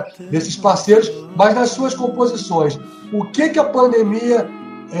agora, desses parceiros, mas nas suas composições, o que a pandemia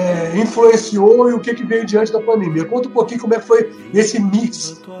influenciou e o que veio diante da pandemia? Conta um pouquinho como é que foi esse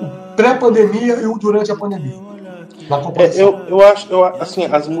mix, o pré-pandemia e o durante a pandemia. Eu acho, assim,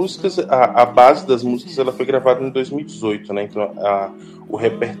 as músicas, a base das músicas, ela foi gravada em 2018, né? Então o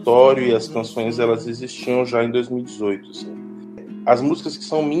repertório e as canções, elas existiam já em 2018, assim. As músicas que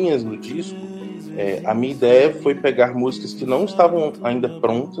são minhas no disco, A minha ideia foi pegar músicas que não estavam ainda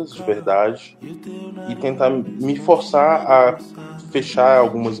prontas de verdade e tentar me forçar a fechar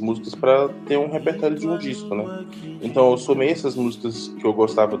algumas músicas para ter um repertório de um disco, né? Então eu somei essas músicas que eu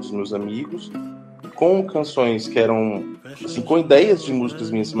gostava dos meus amigos com canções que eram assim, com ideias de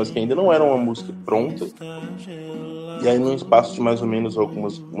músicas minhas, mas que ainda não eram uma música pronta. E aí, num espaço de mais ou menos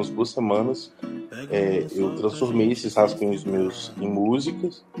umas 2 semanas, eu transformei esses rascunhos meus em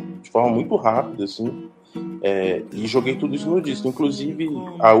músicas de forma muito rápida, assim, e joguei tudo isso no disco. Inclusive,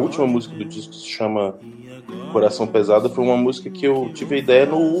 a última música do disco se chama Coração Pesado. Foi uma música que eu tive a ideia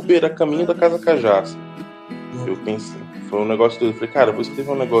no Uber a caminho da Casa Cajás. Eu pensei, foi um negócio eu falei, cara, eu vou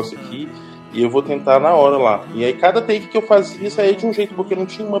escrever um negócio aqui e eu vou tentar na hora lá. E aí cada take que eu fazia saía de um jeito, porque eu não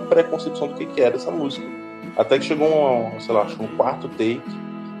tinha uma pré-concepção do que era essa música. Até que chegou acho que um quarto take,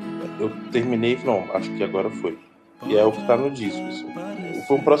 eu terminei e falei, não, acho que agora foi. E é o que tá no disco, assim.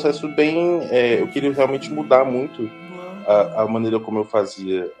 Foi um processo bem... eu queria realmente mudar muito a maneira como eu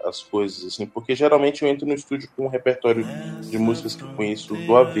fazia as coisas, assim, porque geralmente eu entro no estúdio com um repertório de músicas que eu conheço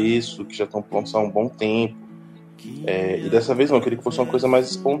do avesso, que já estão prontas há um bom tempo. E dessa vez não, eu queria que fosse uma coisa mais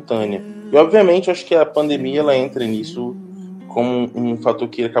espontânea. E obviamente eu acho que a pandemia ela entra nisso como um fator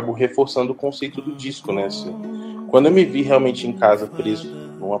que acabou reforçando o conceito do disco, né? Assim, quando eu me vi realmente em casa, preso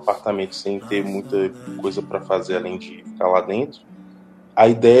num apartamento sem ter muita coisa para fazer além de ficar lá dentro, a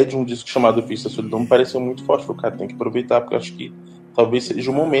ideia de um disco chamado Ofício da Solidão me pareceu muito forte. Falei, cara, tem que aproveitar, porque eu acho que talvez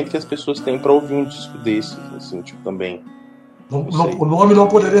seja o momento que as pessoas têm para ouvir um disco desse, assim, tipo, também. O nome não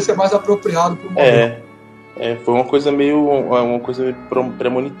poderia ser mais apropriado para o momento. Foi uma coisa meio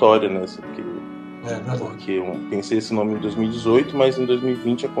premonitória, né? Assim, porque eu pensei esse nome em 2018, mas em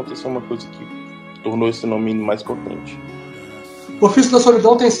 2020 aconteceu uma coisa que tornou esse nome mais potente. O Ofício da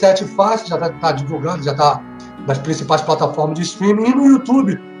Solidão tem 7 faixas, já está divulgando, já está nas principais plataformas de streaming. E no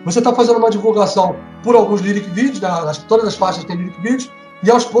YouTube, você está fazendo uma divulgação por alguns lyric videos, todas as faixas têm lyric videos,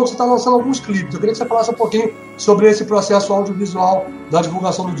 e aos poucos você está lançando alguns clipes. Eu queria que você falasse um pouquinho sobre esse processo audiovisual da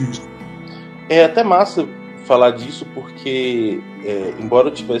divulgação do disco. É até massa falar disso porque, embora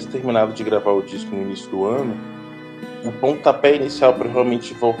eu tivesse terminado de gravar o disco no início do ano, o pontapé inicial para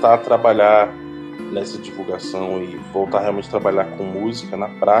realmente voltar a trabalhar nessa divulgação e voltar a realmente trabalhar com música na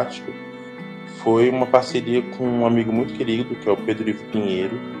prática foi uma parceria com um amigo muito querido, que é o Pedro Ivo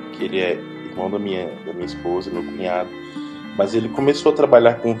Pinheiro, que ele é irmão da minha esposa, meu cunhado. Mas ele começou a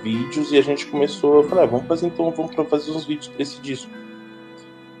trabalhar com vídeos e a gente começou a falar, vamos fazer uns vídeos para esse disco.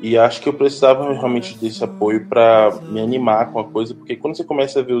 E acho que eu precisava realmente desse apoio para me animar com a coisa, porque quando você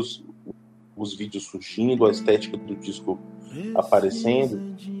começa a ver os vídeos surgindo, a estética do disco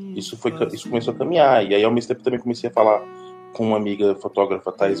aparecendo, isso começou a caminhar. E aí, ao mesmo tempo, também comecei a falar com uma amiga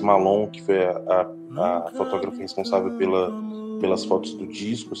fotógrafa, Thaís Malon, que foi a fotógrafa responsável pelas fotos do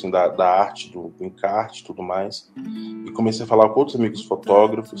disco, assim, da arte, do encarte e tudo mais. E comecei a falar com outros amigos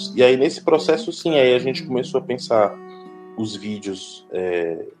fotógrafos. E aí, nesse processo, sim, aí a gente começou a pensar os vídeos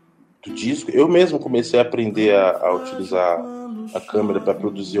do disco. Eu mesmo comecei a aprender a utilizar a câmera para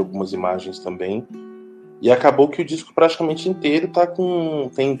produzir algumas imagens também. E acabou que o disco praticamente inteiro tá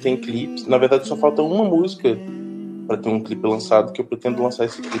tem clipes. Na verdade, só falta uma música para ter um clipe lançado, que eu pretendo lançar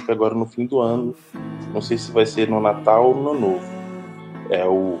esse clipe agora no fim do ano. Não sei se vai ser no Natal ou no Ano Novo. É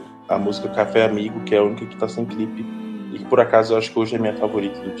a música Café Amigo, que é a única que tá sem clipe. E por acaso eu acho que hoje é a minha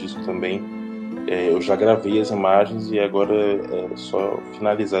favorita do disco também. Eu já gravei as imagens e agora é só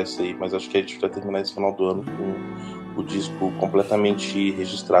finalizar isso aí, mas acho que a gente vai terminar esse final do ano com o disco completamente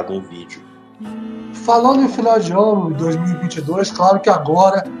registrado em vídeo. Falando em final de ano, em 2022, claro que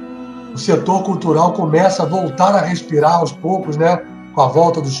agora o setor cultural começa a voltar a respirar aos poucos, né? Com a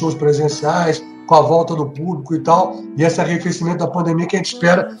volta dos shows presenciais, com a volta do público e tal, e esse arrefecimento da pandemia que a gente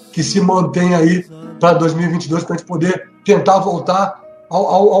espera que se mantenha aí para 2022, para a gente poder tentar voltar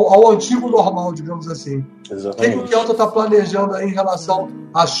ao antigo normal, digamos assim. Exatamente. O que o Kelton está planejando aí em relação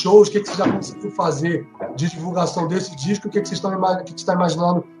a shows? O que você já conseguiu fazer de divulgação desse disco? O que você está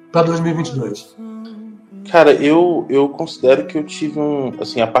imaginando para 2022? Cara, eu considero que eu tive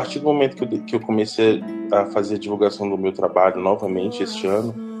assim, a partir do momento que eu comecei a fazer a divulgação do meu trabalho novamente este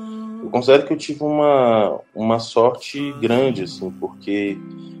ano, eu considero que eu tive uma sorte grande, assim, porque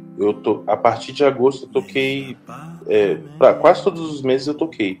a partir de agosto eu toquei, para quase todos os meses eu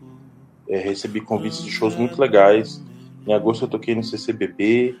toquei. Recebi convites de shows muito legais. Em agosto eu toquei no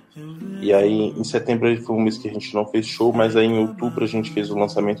CCBB, e aí em setembro foi um mês que a gente não fez show, mas aí em outubro a gente fez o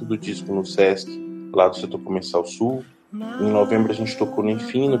lançamento do disco no Sesc, lá do Setor Comercial Sul. Em novembro a gente tocou no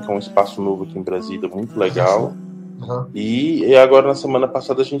Infino, que é um espaço novo aqui em Brasília, muito legal. E agora na semana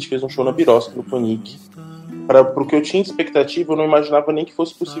passada a gente fez um show na Birosca, no Panic. pro que eu tinha expectativa, eu não imaginava nem que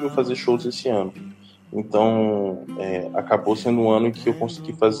fosse possível fazer shows esse ano. Então, acabou sendo um ano em que eu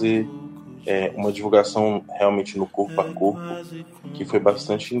consegui fazer uma divulgação realmente no corpo a corpo, que foi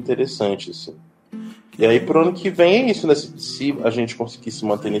bastante interessante, assim. E aí, pro ano que vem é isso, né? Se a gente conseguir se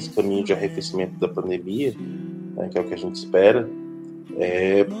manter nesse caminho de arrefecimento da pandemia, né, que é o que a gente espera,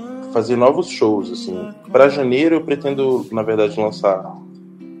 fazer novos shows, assim. Para janeiro eu pretendo, na verdade, lançar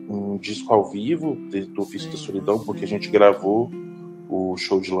um disco ao vivo do Ofício da Solidão, porque a gente gravou o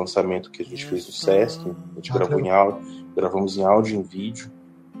show de lançamento que a gente fez no Sesc, a gente gravamos em áudio e em vídeo,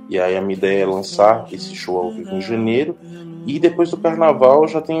 e aí a minha ideia é lançar esse show ao vivo em janeiro, e depois do Carnaval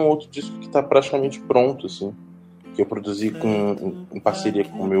já tem um outro disco que está praticamente pronto, assim, que eu produzi em parceria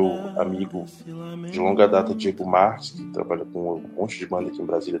com o meu amigo de longa data, Diego Marques, que trabalha com um monte de banda aqui em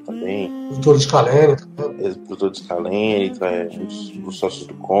Brasília também. Produtor de Scalene. Produtor de Scalene, um dos sócios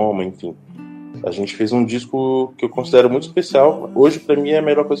do Coma, enfim. A gente fez um disco que eu considero muito especial. Hoje, pra mim, é a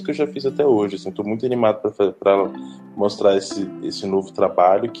melhor coisa que eu já fiz até hoje. Assim, tô muito animado para mostrar esse novo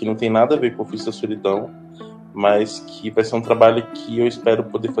trabalho, que não tem nada a ver com o Ofício da Solidão, mas que vai ser um trabalho que eu espero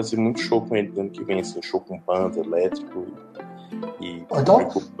poder fazer muito show com ele no ano que vem, assim, show com banda, elétrico e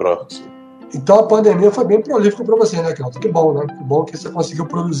público próximo. Então a pandemia foi bem prolífica para você, né, Kelton? Que bom, né? Que bom que você conseguiu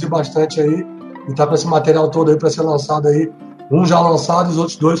produzir bastante aí e tá com esse material todo aí para ser lançado aí. Um já lançado e os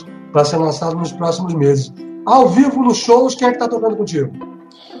outros 2 para ser lançados nos próximos meses. Ao vivo, nos shows, quem é que tá tocando contigo?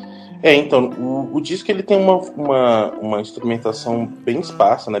 Então, o disco ele tem uma instrumentação bem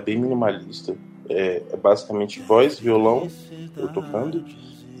esparsa, né, bem minimalista. É basicamente voz, violão, eu tocando,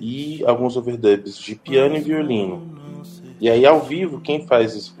 e alguns overdubs de piano e violino. E aí, ao vivo, quem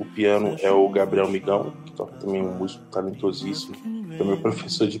faz o piano é o Gabriel Migão, que toca também um músico talentosíssimo, foi meu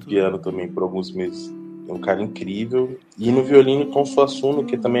professor de piano também por alguns meses. É um cara incrível. E no violino, Tom Suassuno,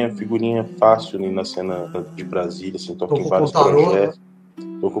 que também é figurinha fácil ali na cena de Brasília, assim, toca em vários projetos.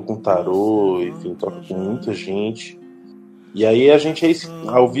 Tocou com tarô, enfim, toca com muita gente. E aí a gente,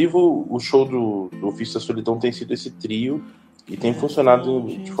 ao vivo, o show do Ofício da Solidão tem sido esse trio e tem funcionado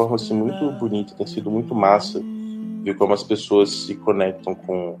de forma assim, muito bonita, tem sido muito massa ver como as pessoas se conectam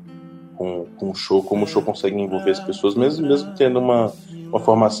com o show, como o show consegue envolver as pessoas, mesmo tendo uma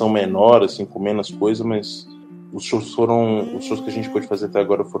formação menor, assim, com menos coisa, mas os shows que a gente pôde fazer até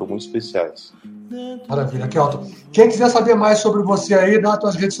agora foram muito especiais. Maravilha, Kelton. Quem quiser saber mais sobre você aí, dá as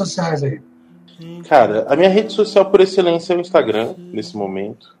tuas redes sociais aí. Cara, a minha rede social por excelência é o Instagram, nesse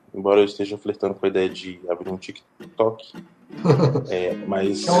momento. Embora eu esteja flertando com a ideia de abrir um TikTok.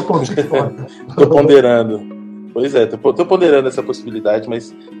 Mas... tô ponderando. Pois é, tô ponderando essa possibilidade,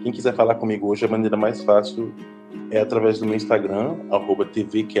 mas quem quiser falar comigo hoje, a maneira mais fácil é através do meu Instagram,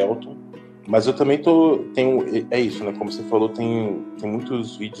 @tvkelton. Mas eu também é isso, né? Como você falou, tem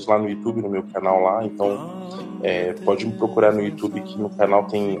muitos vídeos lá no YouTube, no meu canal lá, então pode me procurar no YouTube, que no canal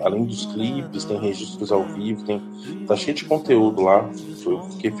tem, além dos clipes, tem registros ao vivo, tá cheio de conteúdo lá. Eu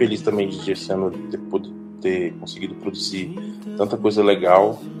fiquei feliz também de esse ano ter conseguido produzir tanta coisa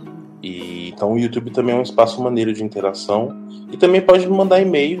legal. E então o YouTube também é um espaço maneiro de interação. E também pode me mandar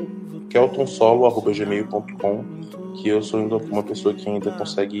e-mail, keltonsolo@gmail.com, que eu sou ainda uma pessoa que ainda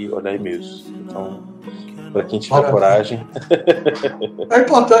consegue olhar e-mails. Então, para quem tiver coragem. É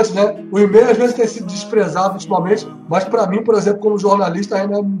importante, né? O e-mail às vezes tem sido desprezado ultimamente, mas para mim, por exemplo, como jornalista,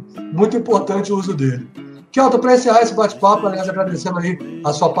 ainda é muito importante o uso dele. Kelton, para encerrar esse bate-papo, aliás, agradecendo aí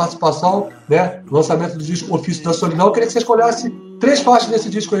a sua participação, né? No lançamento do disco Ofício da Solidão, eu queria que você escolhesse 3 faixas desse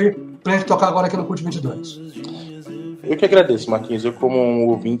disco aí pra gente tocar agora aqui no Cult 22. Eu que agradeço, Marquinhos. Eu, como um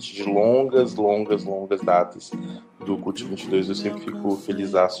ouvinte de longas datas do Cult 22, eu sempre fico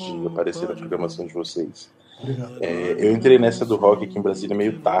felizaço de aparecer na programação de vocês. Eu entrei nessa do rock aqui em Brasília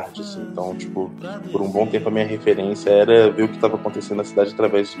meio tarde, assim, então, tipo, por um bom tempo a minha referência era ver o que estava acontecendo na cidade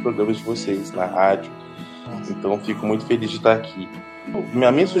através dos programas de vocês, na rádio. Então, fico muito feliz de estar aqui.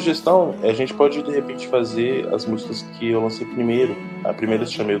 A minha sugestão é a gente pode, de repente, fazer as músicas que eu lancei primeiro. A primeira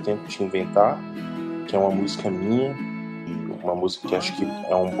se chama Eu Tento Te Inventar, que é uma música minha, uma música que acho que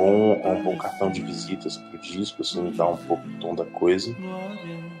é um bom cartão de visitas pro disco, assim, me dá um pouco o tom da coisa.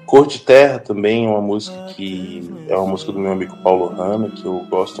 Cor de Terra também é uma música que é uma música do meu amigo Paulo Hanna, que eu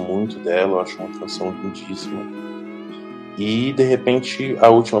gosto muito dela, eu acho uma canção lindíssima. E, de repente, a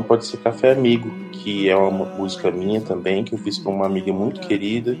última pode ser Café Amigo, que é uma música minha também, que eu fiz para uma amiga muito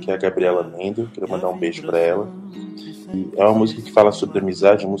querida, que é a Gabriela Mendel. Quero mandar um beijo para ela. E é uma música que fala sobre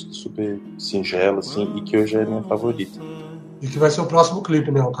amizade, uma música super singela, assim, e que hoje é a minha favorita. E que vai ser o próximo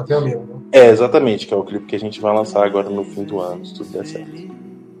clipe, né? O Café Amigo, né? Exatamente, que é o clipe que a gente vai lançar agora no fim do ano, se tudo der certo.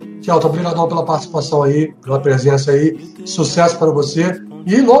 Kelton, obrigadão pela participação aí, pela presença aí. Sucesso para você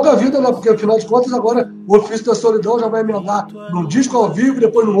E longa vida, né? Porque afinal de contas agora o Ofício da Solidão já vai emendar num disco ao vivo,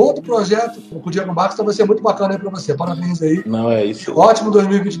 depois num outro projeto com o Diego Marques, então vai ser muito bacana aí pra você. Parabéns aí. Não, é isso. Ótimo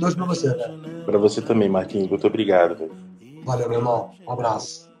 2022 pra você, velho. Pra você também, Marquinhos. Muito obrigado, velho. Valeu, meu irmão. Um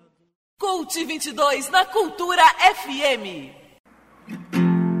abraço. Cult 22 na Cultura FM.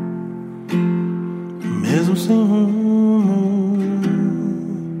 Mesmo sem rumo,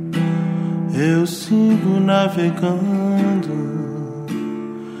 eu sigo navegando,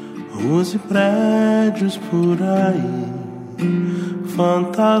 ruas e prédios por aí,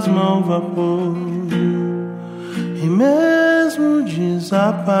 fantasma ao vapor. E mesmo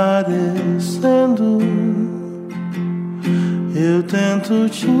desaparecendo, eu tento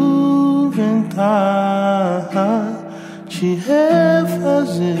te inventar, te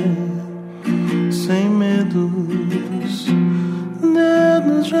refazer sem medos,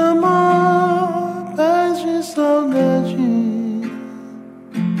 dedos de amor, pés de saudade,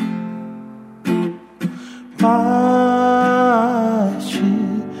 parte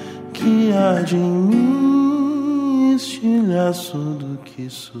que arde em mim, estilhaço do que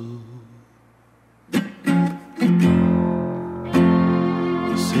sou.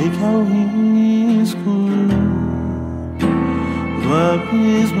 Sei que há o risco do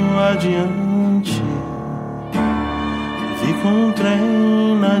abismo adiante, vi com um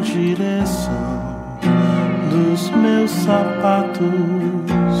trem na direção dos meus sapatos,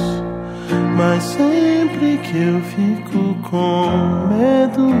 mas sempre que eu fico com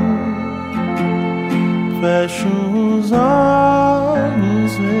medo, fecho os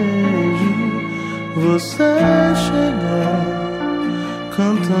olhos, vejo você chegar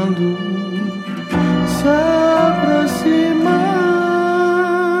cantando, se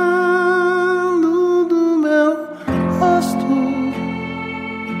aproximando do meu rosto.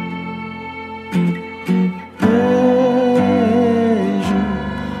 Beijo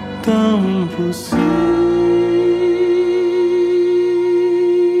tão impossível,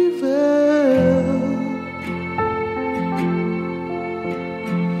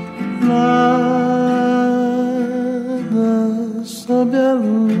 nada sob a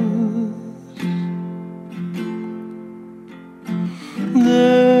luz.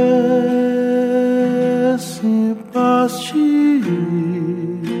 Desse poste,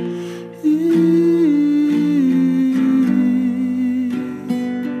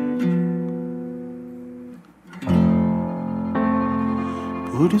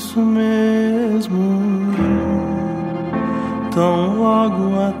 por isso mesmo, tão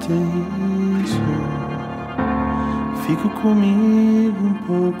logo aterrizo, fico comigo um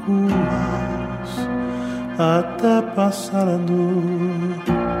pouco mais, até passar a dor.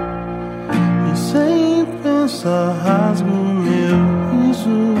 E sem pensar rasgo meu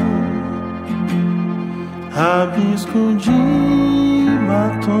riso, rabisco de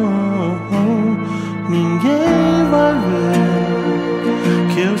batom. Ninguém vai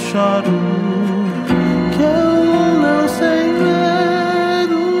ver que eu choro, que eu não sei ver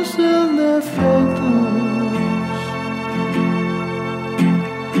os seus defeitos,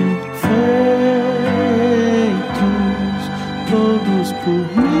 feitos todos por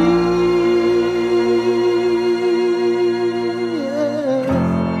mim.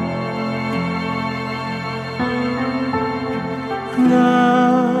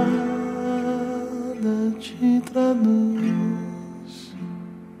 Nada te traduz,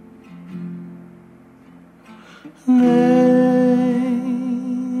 nem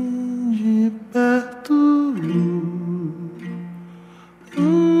de perto.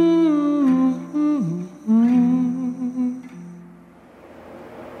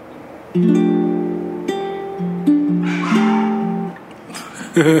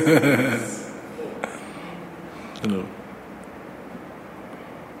 Hello.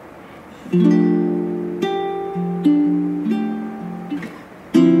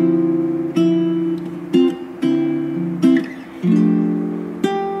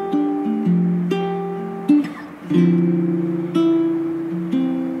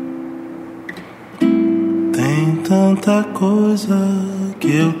 Tem tanta coisa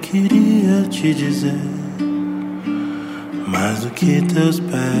que eu queria te dizer, mais do que teus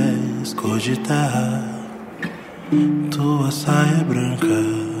pés cor de terra, tua saia branca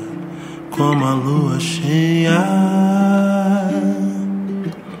como a lua cheia,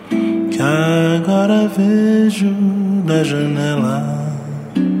 que agora vejo da janela.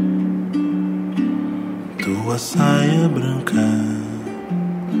 Tua saia branca,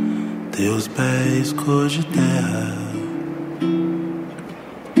 teus pés cor de terra.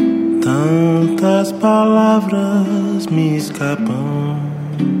 Tantas palavras me escapam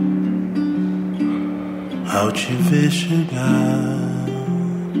ao te ver chegar.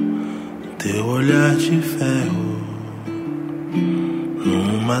 teu olhar de ferro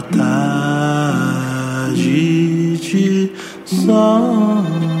numa tarde de sol.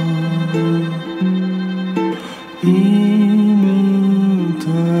 E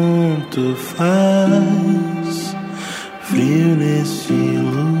tanto faz frio nesse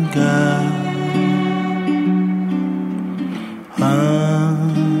lugar.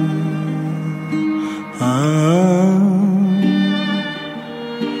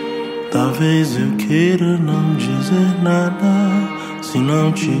 Talvez eu queira não dizer nada se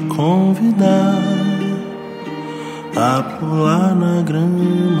não te convidar a pular na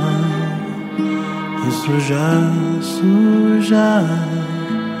grama e sujar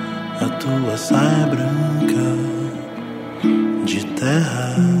a tua saia branca de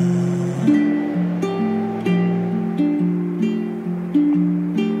terra.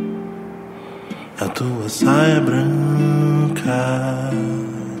 A tua saia branca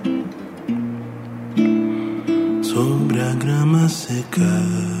sobre a grama seca.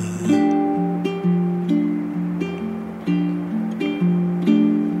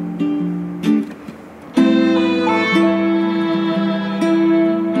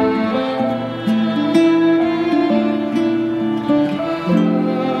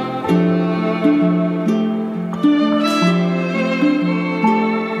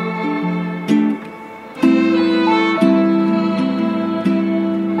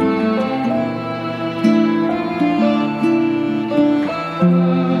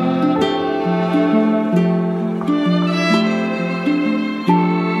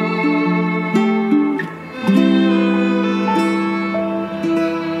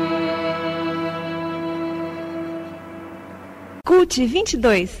 Cult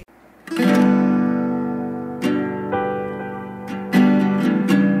 22.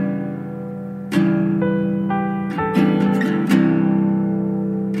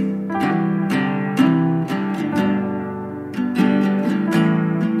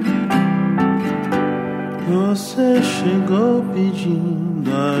 Você chegou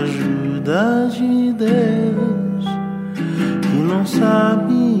pedindo ajuda de Deus e não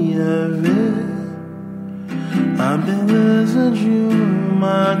sabia ver a beleza de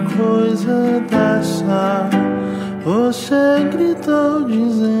uma coisa dessa. Você gritou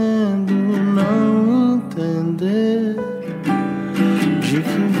dizendo não entender de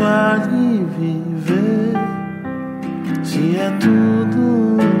que vale viver se é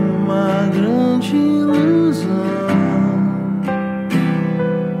tudo uma grande ilusão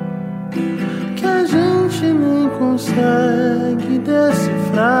que a gente nem consegue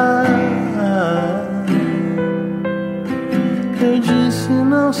decifrar. Eu disse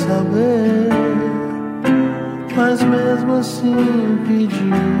não saber, mas mesmo assim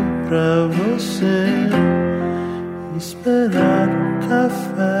pedi pra você esperar o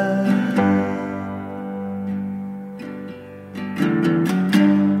café.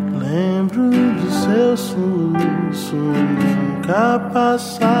 Lembro do seu soluço nunca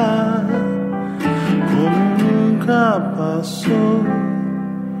passar, como nunca passou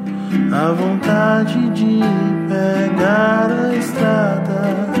a vontade de pegar a estrada.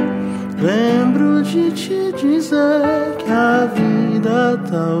 Lembro de te dizer que a vida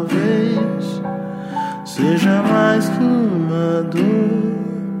talvez seja mais que uma dor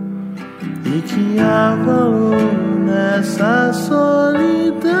e que há valor nessa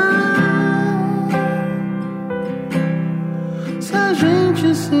solidão. Se a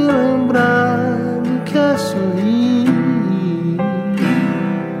gente se lembrar do que é sorrir,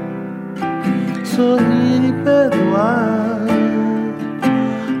 sorrir e perdoar.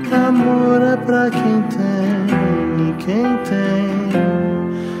 Amor é pra quem tem, e quem tem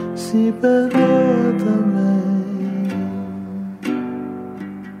se perdoa também.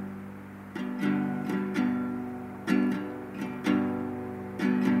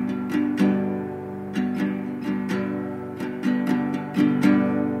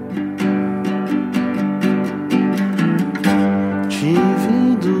 Te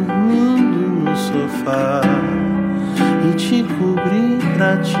vi dormindo no sofá e te cobri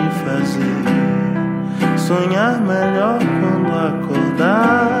pra te fazer sonhar melhor quando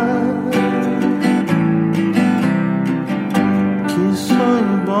acordar. Que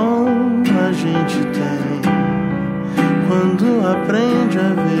sonho bom a gente tem quando aprende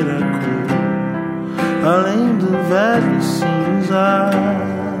a ver a cor além do velho cinza.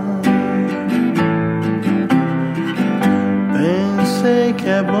 Pensei que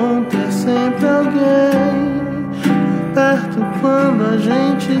é bom ter sempre alguém perto quando a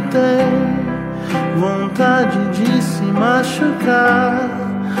gente tem vontade de se machucar.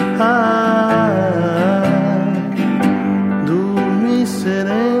 Dormir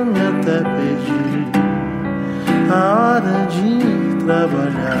sereno e até perdi a hora de ir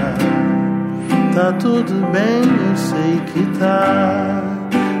trabalhar. Tá tudo bem, eu sei que tá.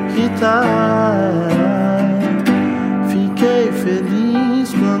 Fiquei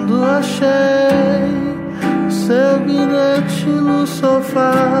feliz quando achei o seu bilhete no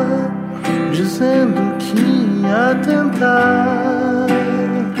sofá, dizendo que ia tentar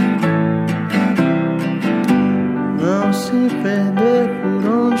não se perder por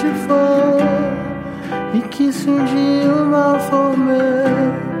onde for, e que se um dia o mal for meu,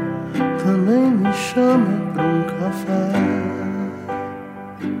 também me chama pra um café.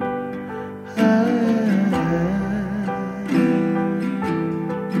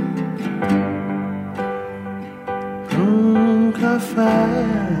 Café,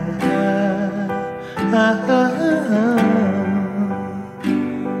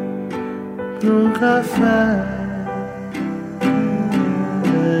 um café.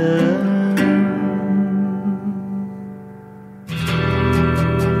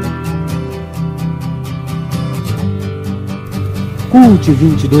 Cult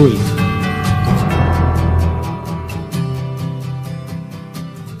 22.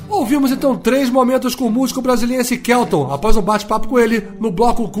 Ouvimos então 3 momentos com o músico brasiliense Kelton, após um bate-papo com ele no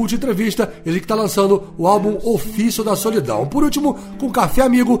bloco Cult Entrevista, ele que está lançando o álbum Ofício da Solidão. Por último, com Café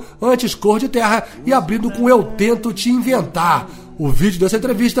Amigo, antes Cor de Terra, e abrindo com Eu Tento Te Inventar. O vídeo dessa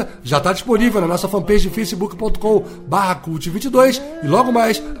entrevista já está disponível na nossa fanpage de facebook.com/cult22 e logo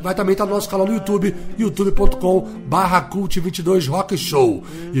mais vai também estar no nosso canal no YouTube, youtube.com/cult22rockshow.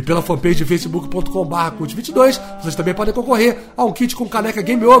 E pela fanpage de facebook.com/cult22 vocês também podem concorrer a um kit com caneca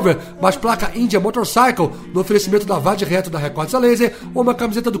Game Over, mais placa India Motorcycle, no oferecimento da Vade Reto da Records a Laser, ou uma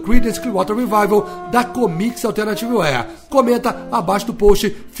camiseta do Creedence Clearwater Revival da Comics Alternative Wear. Comenta abaixo do post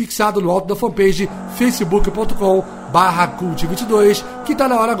fixado no alto da fanpage facebook.com/cult22, que tá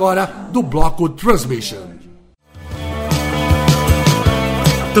na hora agora do bloco Transmission.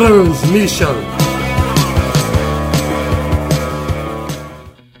 Transmission.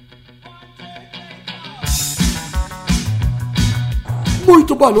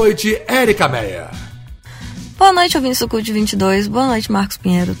 Muito boa noite, Érica Meia. Boa noite, ouvintes do Cult 22. Boa noite, Marcos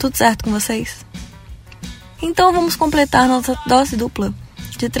Pinheiro. Tudo certo com vocês? Então vamos completar nossa dose dupla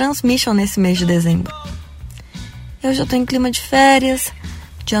de Transmission nesse mês de dezembro. Eu já tô em clima de férias,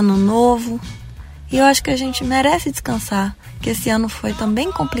 de ano novo, e eu acho que a gente merece descansar, que esse ano foi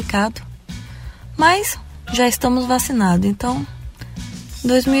também complicado, mas já estamos vacinados, então em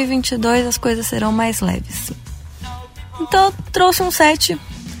 2022 as coisas serão mais leves. Então eu trouxe um set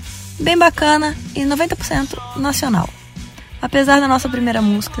bem bacana e 90% nacional, apesar da nossa primeira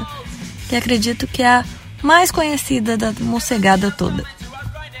música, que acredito que é a mais conhecida da mocegada toda.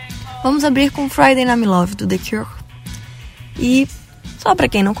 Vamos abrir com Friday I'm in Love, do The Cure. E, só para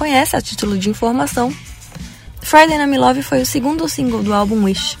quem não conhece, a título de informação, Friday I'm in Love foi o segundo single do álbum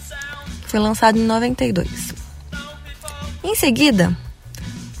Wish, que foi lançado em 92. Em seguida,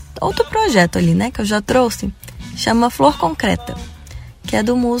 outro projeto ali, né, que eu já trouxe, chama Flor Concreta, que é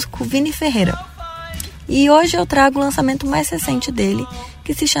do músico Vini Ferreira. E hoje eu trago o lançamento mais recente dele,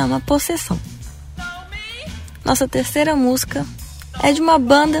 que se chama Possessão. Nossa terceira música é de uma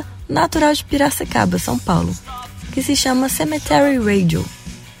banda natural de Piracicaba, São Paulo, que se chama Cemetery Radio,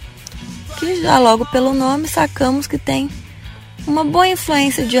 que já logo pelo nome sacamos que tem uma boa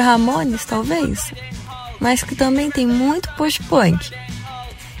influência de Ramones, talvez, mas que também tem muito post-punk.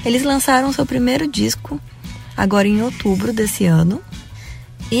 Eles lançaram seu primeiro disco agora em outubro desse ano,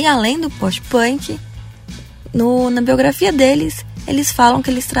 e além do post-punk, na biografia deles, eles falam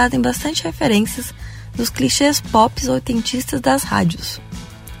que eles trazem bastante referências dos clichês pop oitentistas das rádios.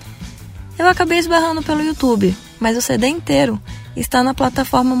 Eu acabei esbarrando pelo YouTube, mas o CD inteiro está na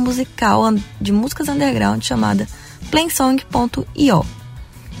plataforma musical de músicas underground chamada playsong.io.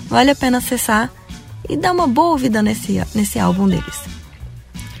 Vale a pena acessar e dar uma boa ouvida nesse álbum deles.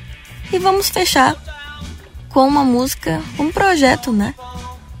 E vamos fechar com uma música, um projeto, né?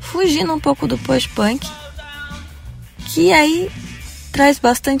 Fugindo um pouco do post-punk, que aí traz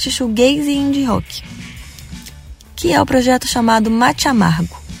bastante shoegaze e indie rock, que é o projeto chamado Mate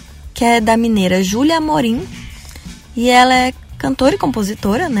Amargo, que é da mineira Júlia Amorim, e ela é cantora e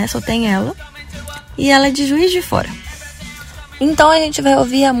compositora, né? Só tem ela, e ela é de Juiz de Fora. Então a gente vai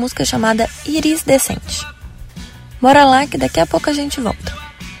ouvir a música chamada Iridescente. Bora lá que daqui a pouco a gente volta.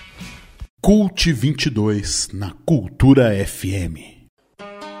 Cult 22 na Cultura FM.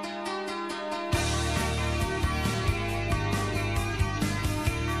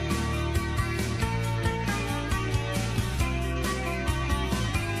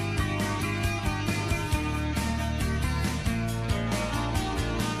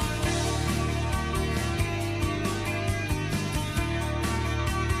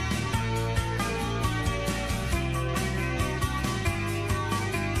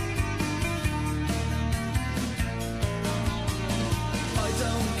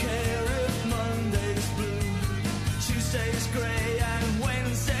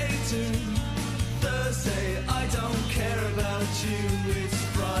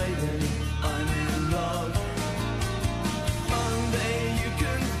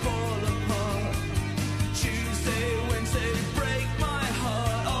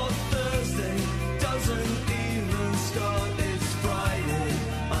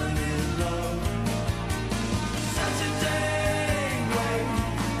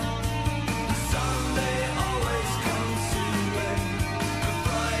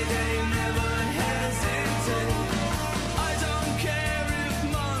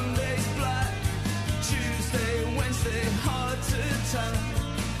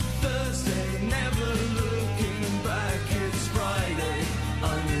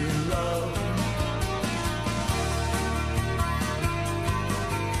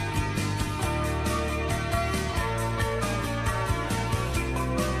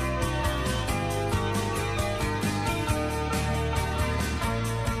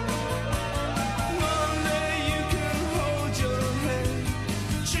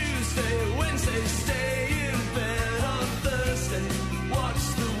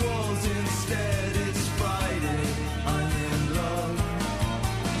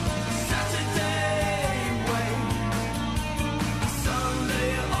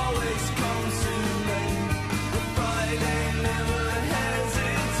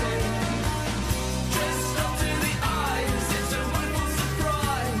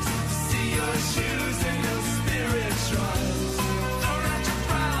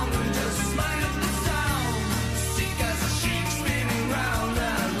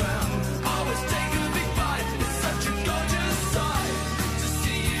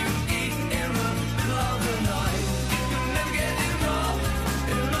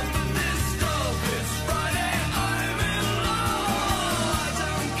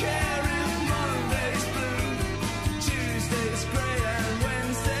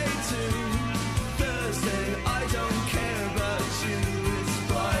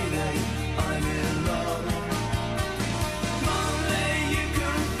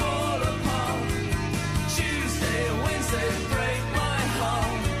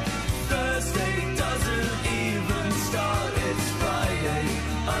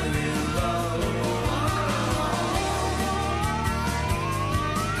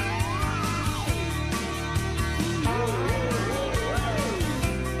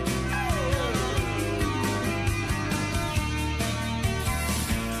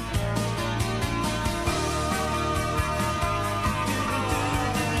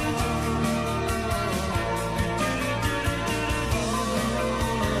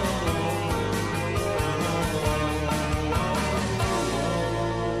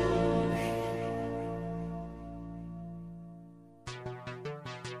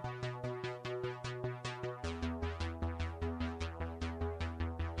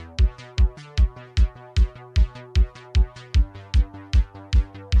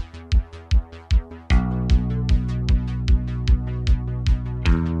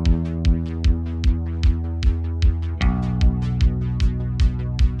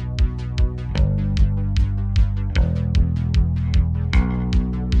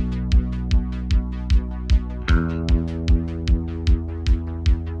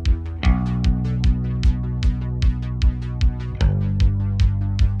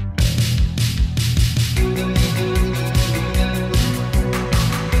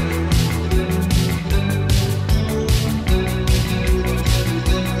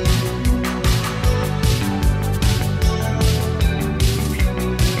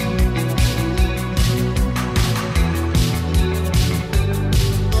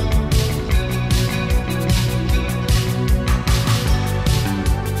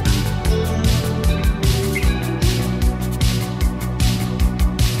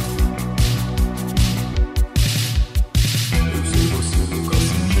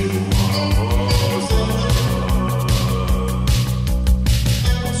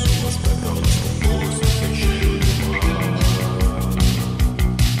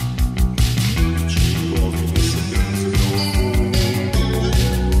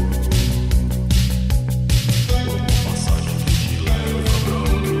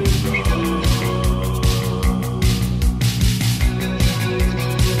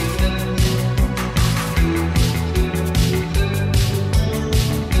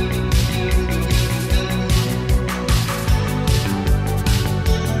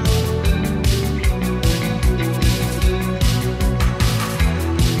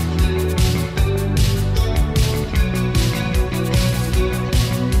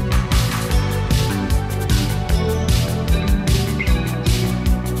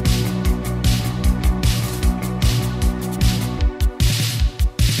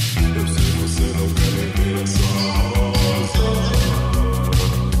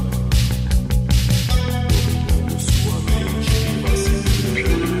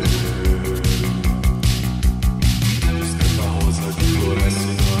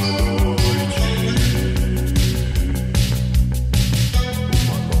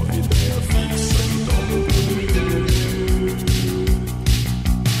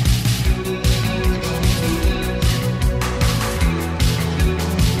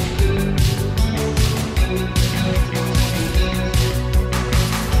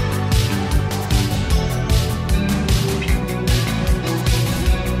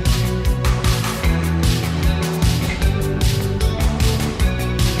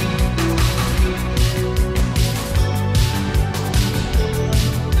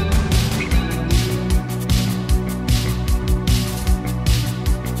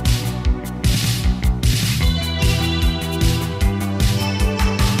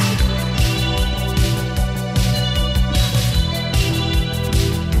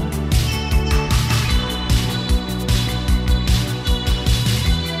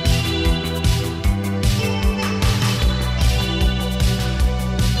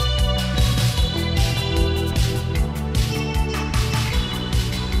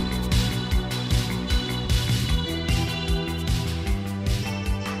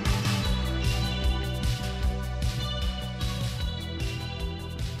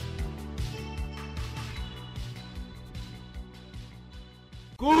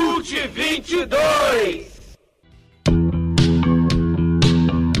 Cult 22.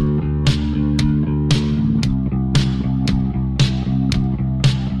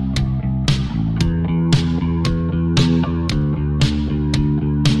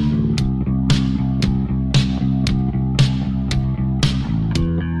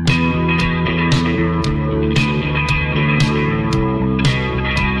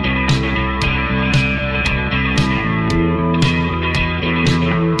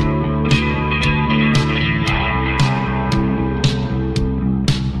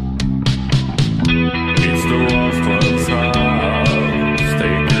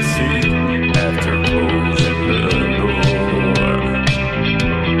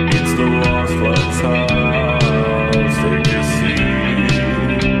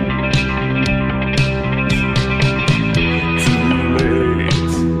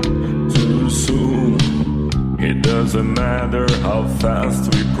 Doesn't matter how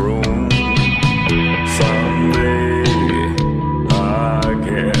fast we prune. Someday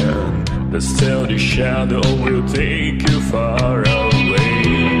again, the stealthy shadow will take you far away.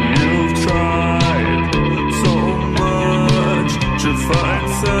 You've tried so much to find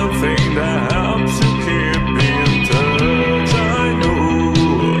something that helps you keep in touch. I know,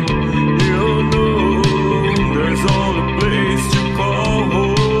 you know, there's only a place to call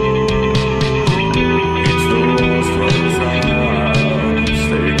home. It's the lost one's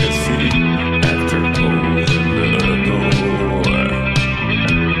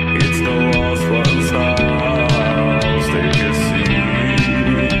house, take a seat.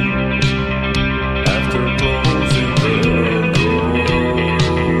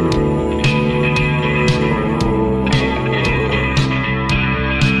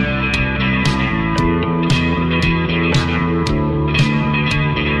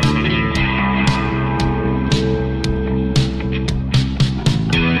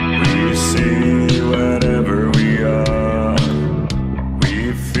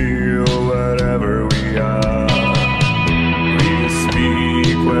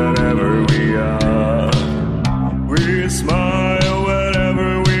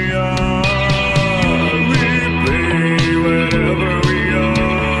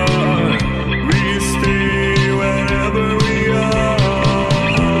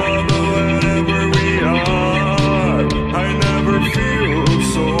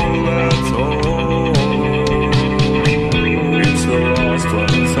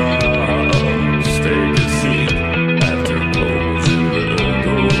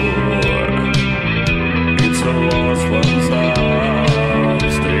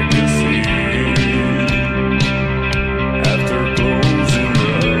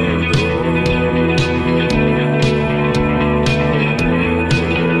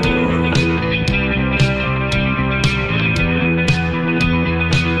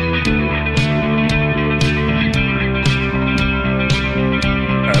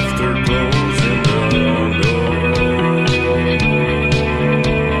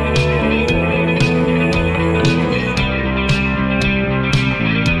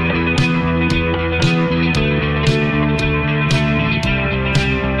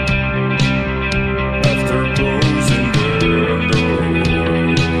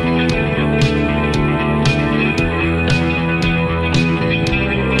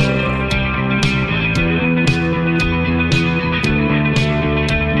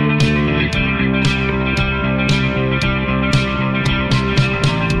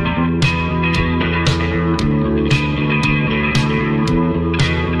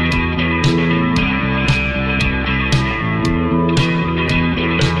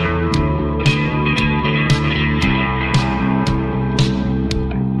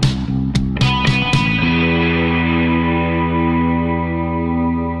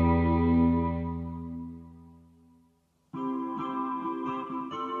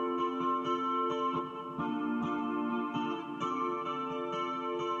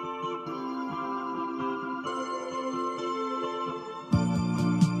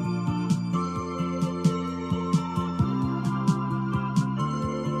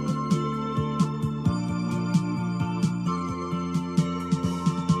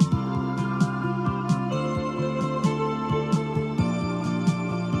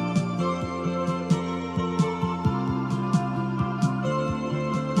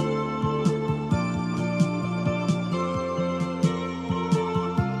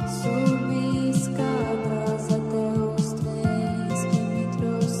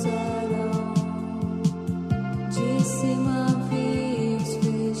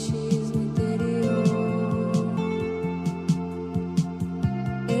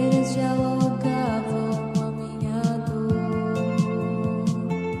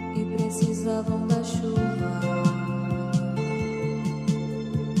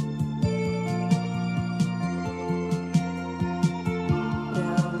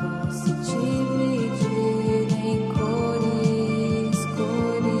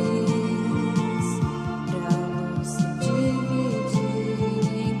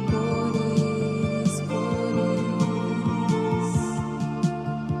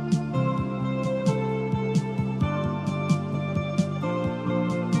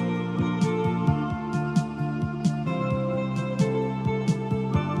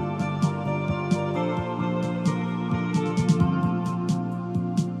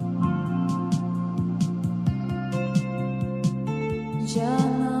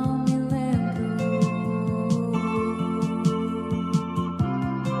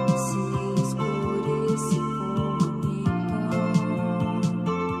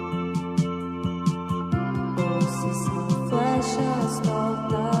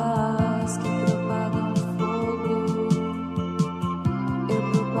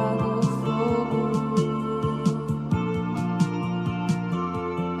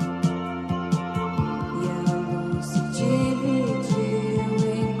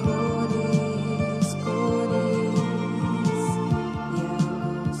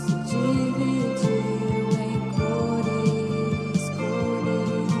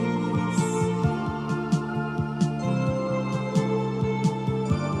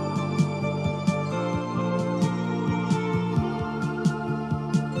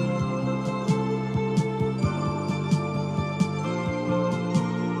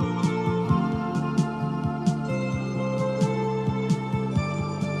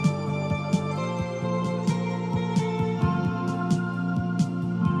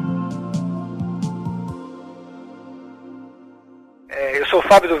 sou o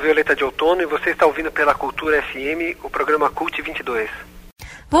Fábio do Violeta de Outono e você está ouvindo pela Cultura FM o programa Cult 22.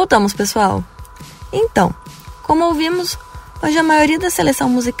 Voltamos, pessoal. Então, como ouvimos, hoje a maioria da seleção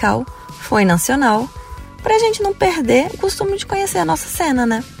musical foi nacional, pra gente não perder o costume de conhecer a nossa cena,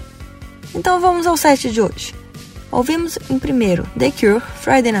 né? Então vamos ao set de hoje. Ouvimos em primeiro The Cure,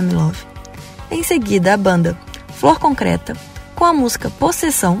 Friday I'm in Love. Em seguida a banda Flor Concreta, com a música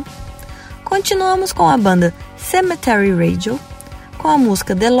Possessão. Continuamos com a banda Cemetery Radio, com a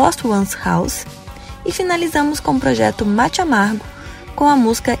música The Lost One's House. E finalizamos com o projeto Mate Amargo, com a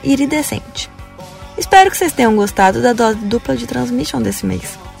música Iridescente. Espero que vocês tenham gostado da dose dupla de transmission desse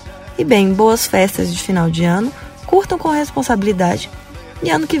mês. E bem, boas festas de final de ano, curtam com responsabilidade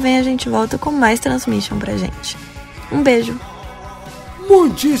e ano que vem a gente volta com mais transmission pra gente. Um beijo!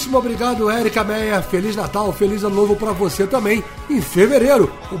 Muitíssimo obrigado, Érica Meia. Feliz Natal, feliz Ano Novo pra você também. Em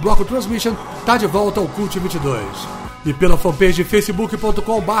fevereiro, o Bloco Transmission tá de volta ao Cult 22. E pela fanpage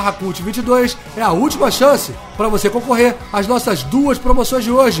facebook.com/Cult22 é a última chance para você concorrer às nossas duas promoções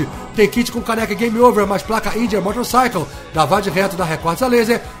de hoje. Tem kit com caneca Game Over, mais placa Ideia Motorcycle, da Vade Reto da Records a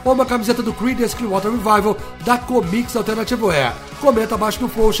Laser, ou uma camiseta do Creedence Clearwater Revival da Comics Alternative Air. Comenta abaixo no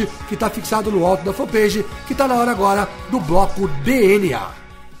post que está fixado no alto da fanpage, que está na hora agora do bloco DNA.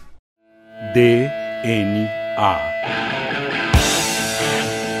 DNA.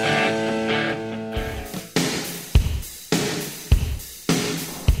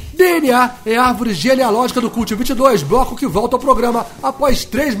 DNA é a árvore genealógica do Cult 22, bloco que volta ao programa após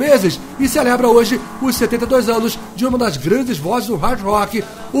 3 meses e celebra hoje os 72 anos de uma das grandes vozes do hard rock,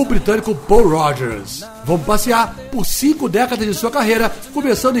 o britânico Paul Rodgers. Vamos passear por 5 décadas de sua carreira,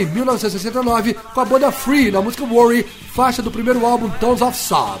 começando em 1969 com a banda Free na música Worry, faixa do primeiro álbum Tons of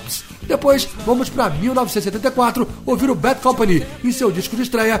Sobs. Depois vamos para 1974 ouvir o Bad Company em seu disco de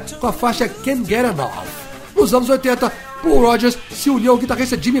estreia com a faixa Can't Get Enough. Nos anos 80, Paul Rodgers se uniu ao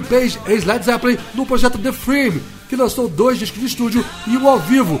guitarrista Jimmy Page, ex-Led Zeppelin, no projeto The Frame, que lançou 2 discos de estúdio e um ao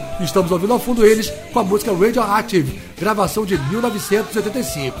vivo. Estamos ouvindo ao fundo eles com a música Radioactive, gravação de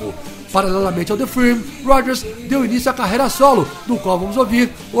 1985. Paralelamente ao The Frame, Rodgers deu início à carreira solo, do qual vamos ouvir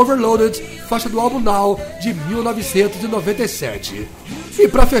Overloaded, faixa do álbum Now, de 1997. E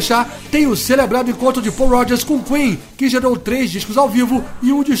para fechar, tem o celebrado encontro de Paul Rodgers com Queen, que gerou 3 discos ao vivo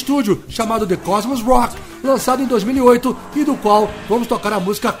e um de estúdio, chamado The Cosmos Rock, lançado em 2008, e do qual vamos tocar a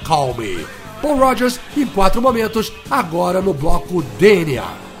música Call Me. Paul Rodgers em 4 momentos, agora no bloco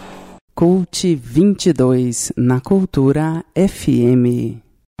DNA. Cult 22 na Cultura FM.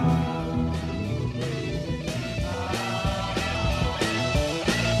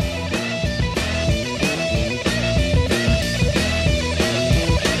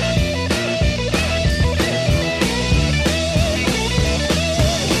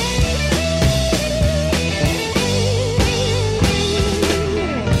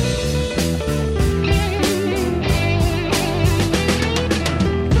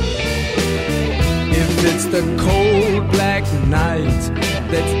 The cold black night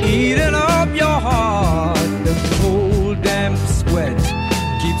that's eating up your heart. The cold damp sweat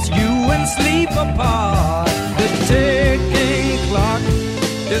keeps you and sleep apart. The ticking clock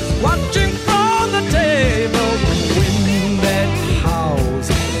is watching from the table. The wind that howls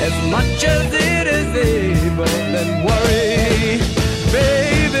as much as it is able. Then worry,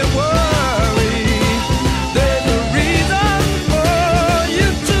 baby, worry. There's a reason for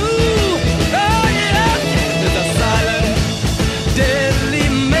you to. Oh yeah. There's a silent, deadly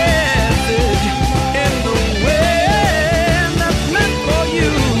message in the wind that's meant for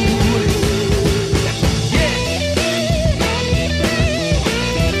you.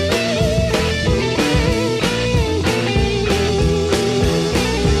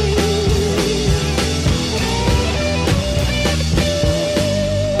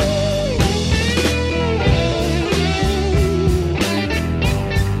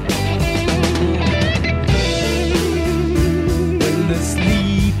 When the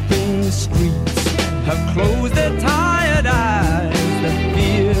sleeping streets have closed their tired eyes, the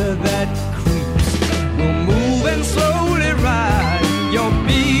fear that creeps will move and slowly rise. Your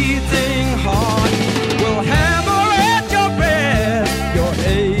beating heart will hammer at your breast. Your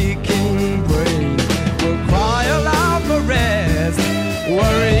aching brain will cry aloud for rest.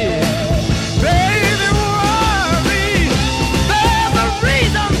 Worry, baby, worry. There's a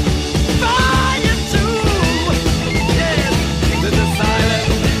reason for you to. Yes, there's a silent,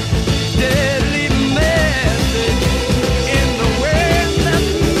 deadly message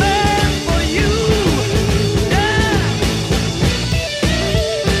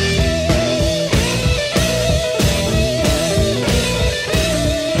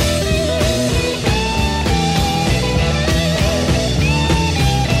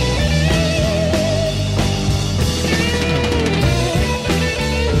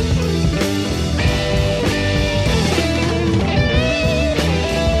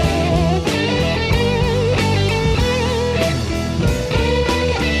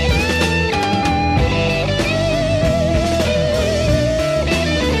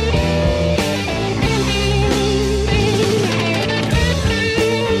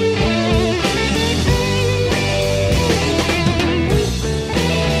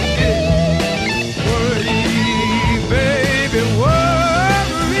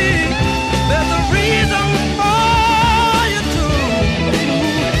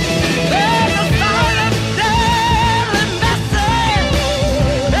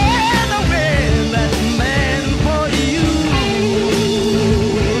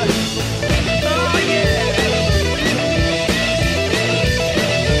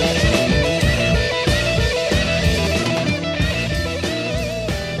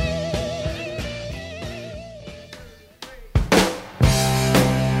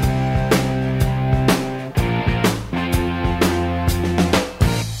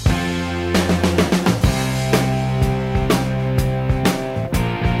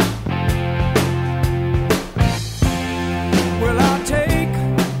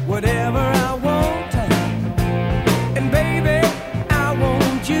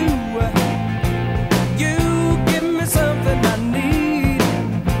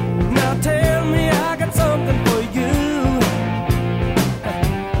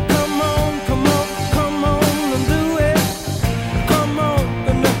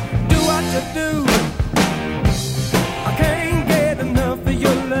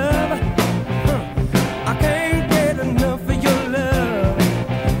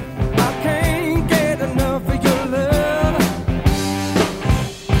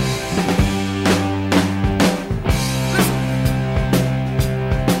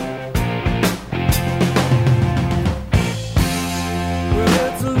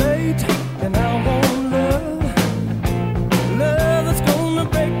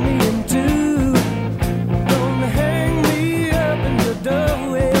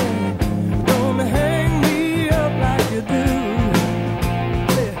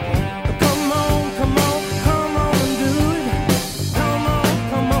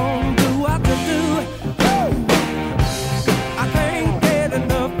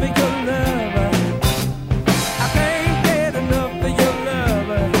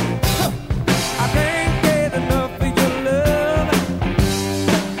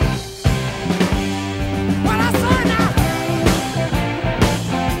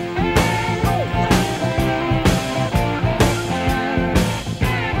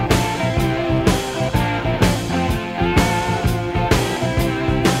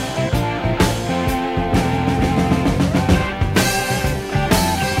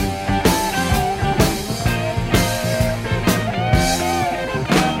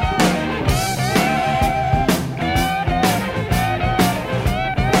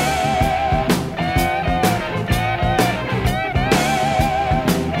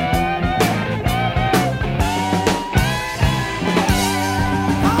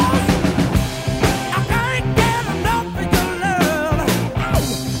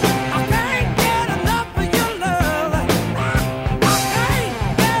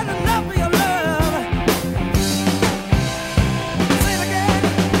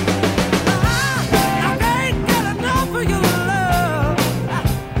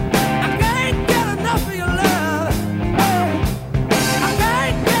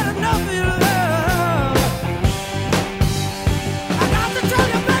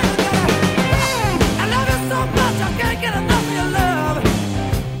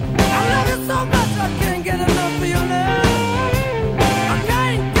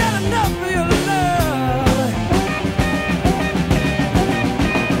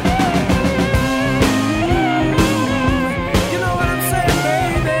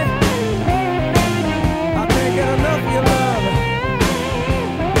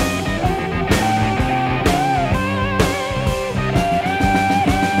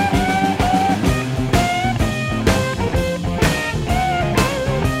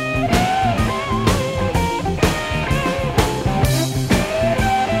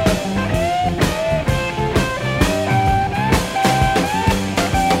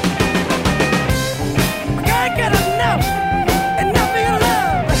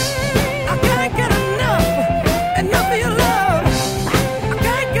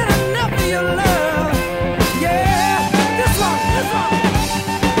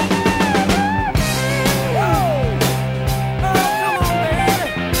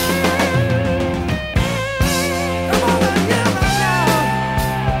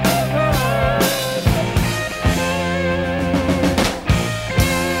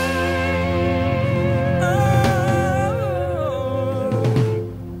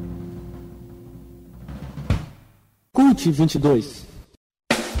Cult 22.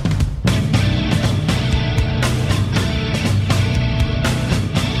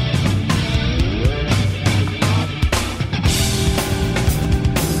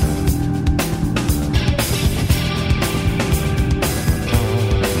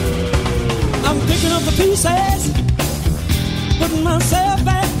 I'm picking up the pieces, putting myself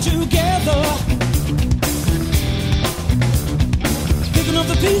back together. Picking up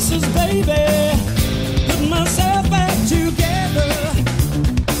the pieces, baby, putting myself back together.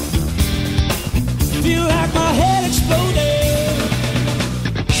 Feel like my head exploded,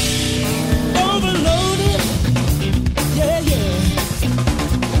 overloaded, yeah, yeah.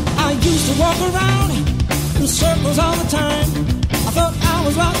 I used to walk around in circles all the time. I thought I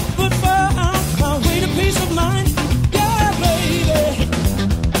was right, but found my way to peace of mind. Yeah, baby,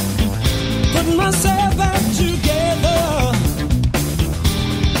 putting myself back together.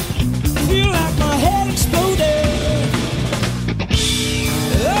 Feel like my head exploded,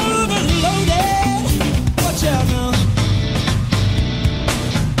 overloaded. Watch out now.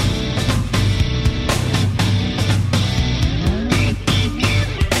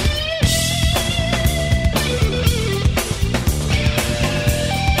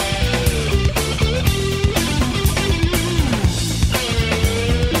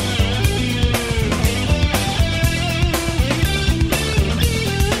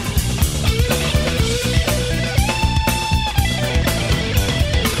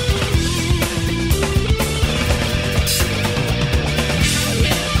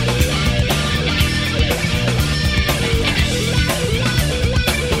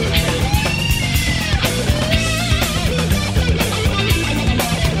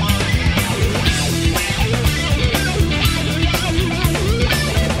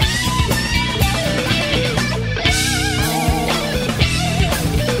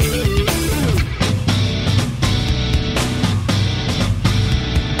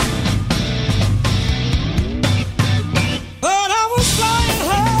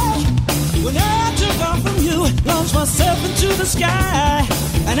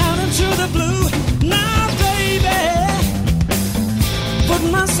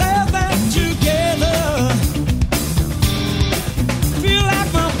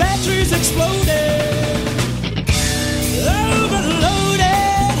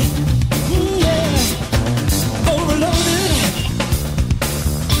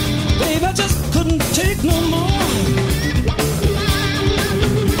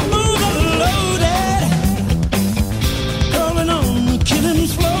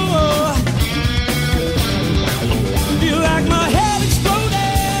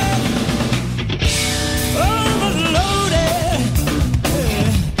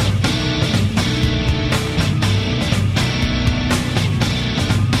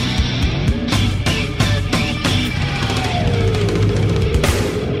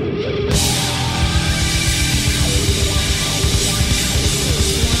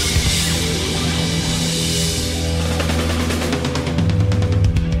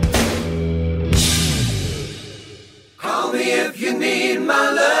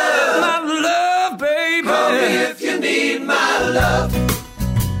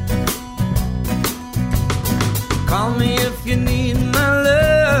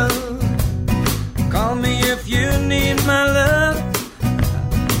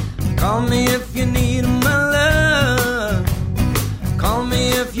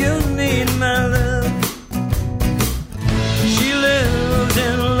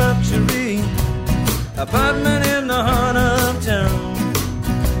 Apartment in the heart of town.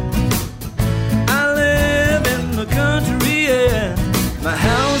 I live in the country, yeah. My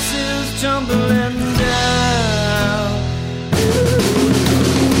house is tumbling down.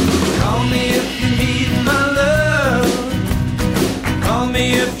 Call me if you need my love. Call me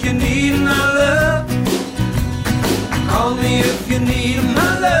if you need my love. Call me if you need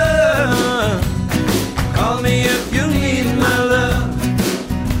my love. Call me if you need my love.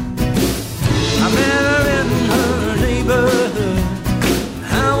 I met her in her neighborhood.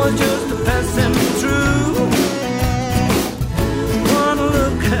 I was just passing through. One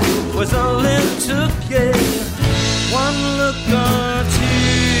look was all it took, yeah. One look or two.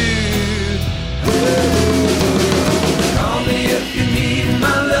 Call me if you need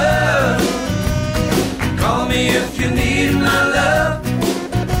my love. Call me if you need my love.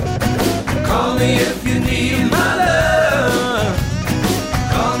 Call me if you need my love.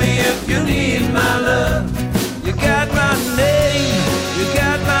 Call me if you need my love. You got my name, you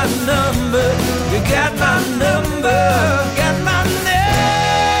got my number, you got my number, got my name.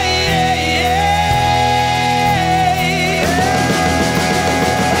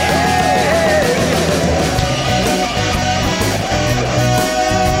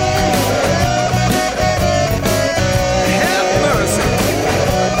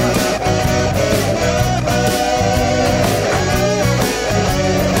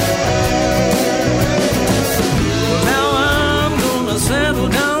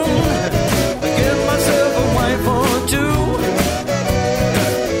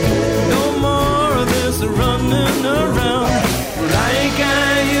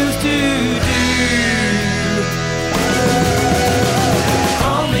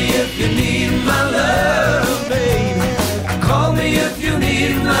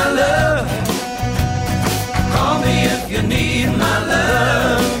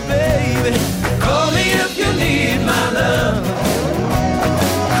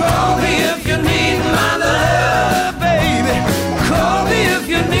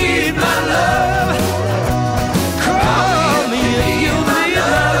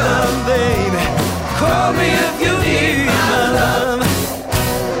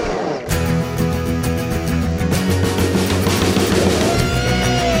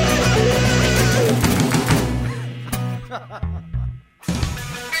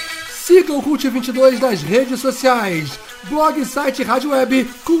 Siga o Cult 22 nas redes sociais. Blog, site, rádio web,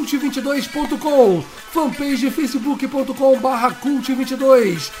 cult22.com. Fanpage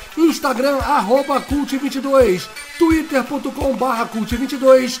facebook.com/cult22. Instagram, @cult22.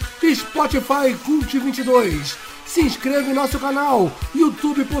 twitter.com/cult22. Spotify Cult22. Se inscreva em nosso canal,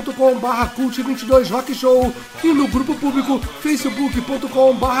 youtube.com/cult22rockshow e no grupo público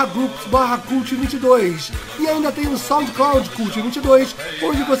facebook.com/groups/cult22. E ainda tem o SoundCloud Cult22,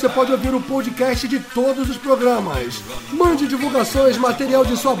 onde você pode ouvir o podcast de todos os programas. Mande divulgações, material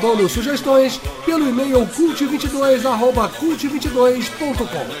de sua banda ou sugestões pelo e-mail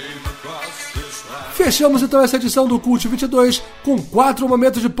cult22@cult22.com. Fechamos então essa edição do Cult 22 com 4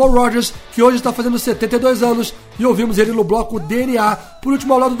 momentos de Paul Rodgers, que hoje está fazendo 72 anos, e ouvimos ele no bloco DNA, por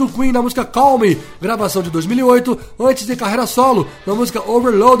último ao lado do Queen na música Call Me, gravação de 2008, antes de carreira solo, na música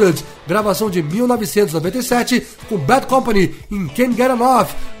Overloaded, gravação de 1997, com Bad Company em Can't Get Enough,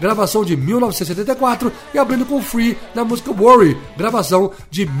 gravação de 1974, e abrindo com Free na música Worry, gravação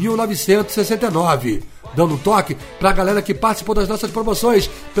de 1969. Dando um toque pra galera que participou das nossas promoções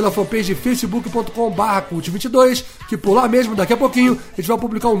pela fanpage facebook.com/cult22, que por lá mesmo, daqui a pouquinho, a gente vai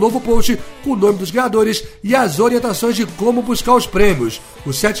publicar um novo post com o nome dos ganhadores e as orientações de como buscar os prêmios.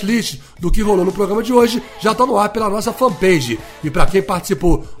 O setlist do que rolou no programa de hoje já tá no ar pela nossa fanpage. E pra quem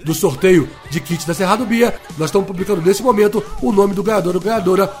participou do sorteio de kit da Cerrado Bia, nós estamos publicando nesse momento o nome do ganhador ou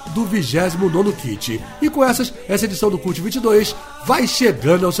ganhadora do 29º kit. E com essa edição do Cult 22 vai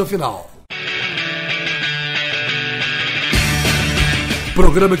chegando ao seu final.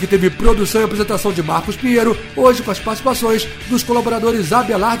 Programa que teve produção e apresentação de Marcos Pinheiro, hoje com as participações dos colaboradores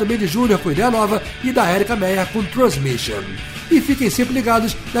Abelardo Mendes Júnior com Ideia Nova e da Érica Meyer com Transmission. E fiquem sempre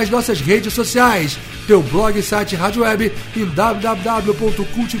ligados nas nossas redes sociais. Tem o blog e site rádio web em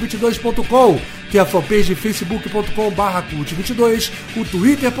www.cult22.com, tem a fanpage facebook.com/cult22, o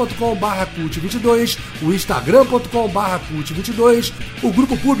twitter.com/cult22, o instagram.com/cult22, o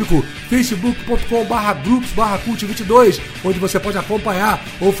grupo público facebook.com/groups/cult22, onde você pode acompanhar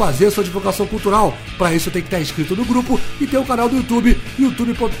ou fazer sua divulgação cultural. Para isso tem que estar inscrito no grupo, e tem o canal do YouTube,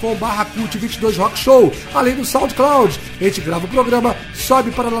 youtube.com/cult22rockshow, além do SoundCloud. A gente grava o programa,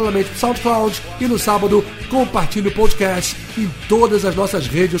 sobe paralelamente pro SoundCloud e no sábado compartilha o podcast em todas as nossas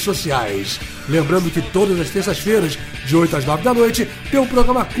redes sociais. Lembrando que todas as terças-feiras, de 8 às 9 da noite, tem o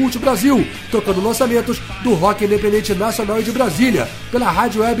programa Cult Brasil, tocando lançamentos do rock independente nacional e de Brasília, pela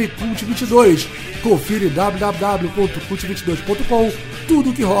rádio web Cult 22. Confira em www.cult22.com tudo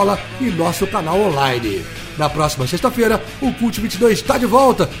o que rola em nosso canal online. Na próxima sexta-feira, o Cult 22 está de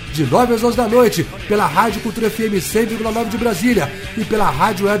volta, de 9 às 11 da noite, pela Rádio Cultura FM 100,9 de Brasília e pela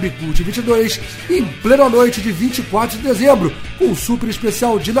Rádio Web Cult 22, em plena noite de 24 de dezembro, com um super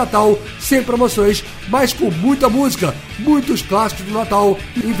especial de Natal, sem promoções, mas com muita música, muitos clássicos do Natal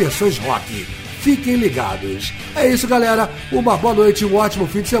em versões rock. Fiquem ligados. É isso, galera. Uma boa noite e um ótimo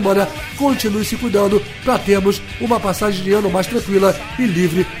fim de semana. Continue se cuidando para termos uma passagem de ano mais tranquila e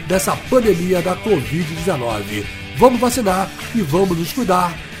livre dessa pandemia da Covid-19. Vamos vacinar e vamos nos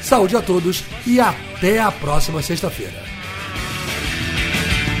cuidar. Saúde a todos e até a próxima sexta-feira.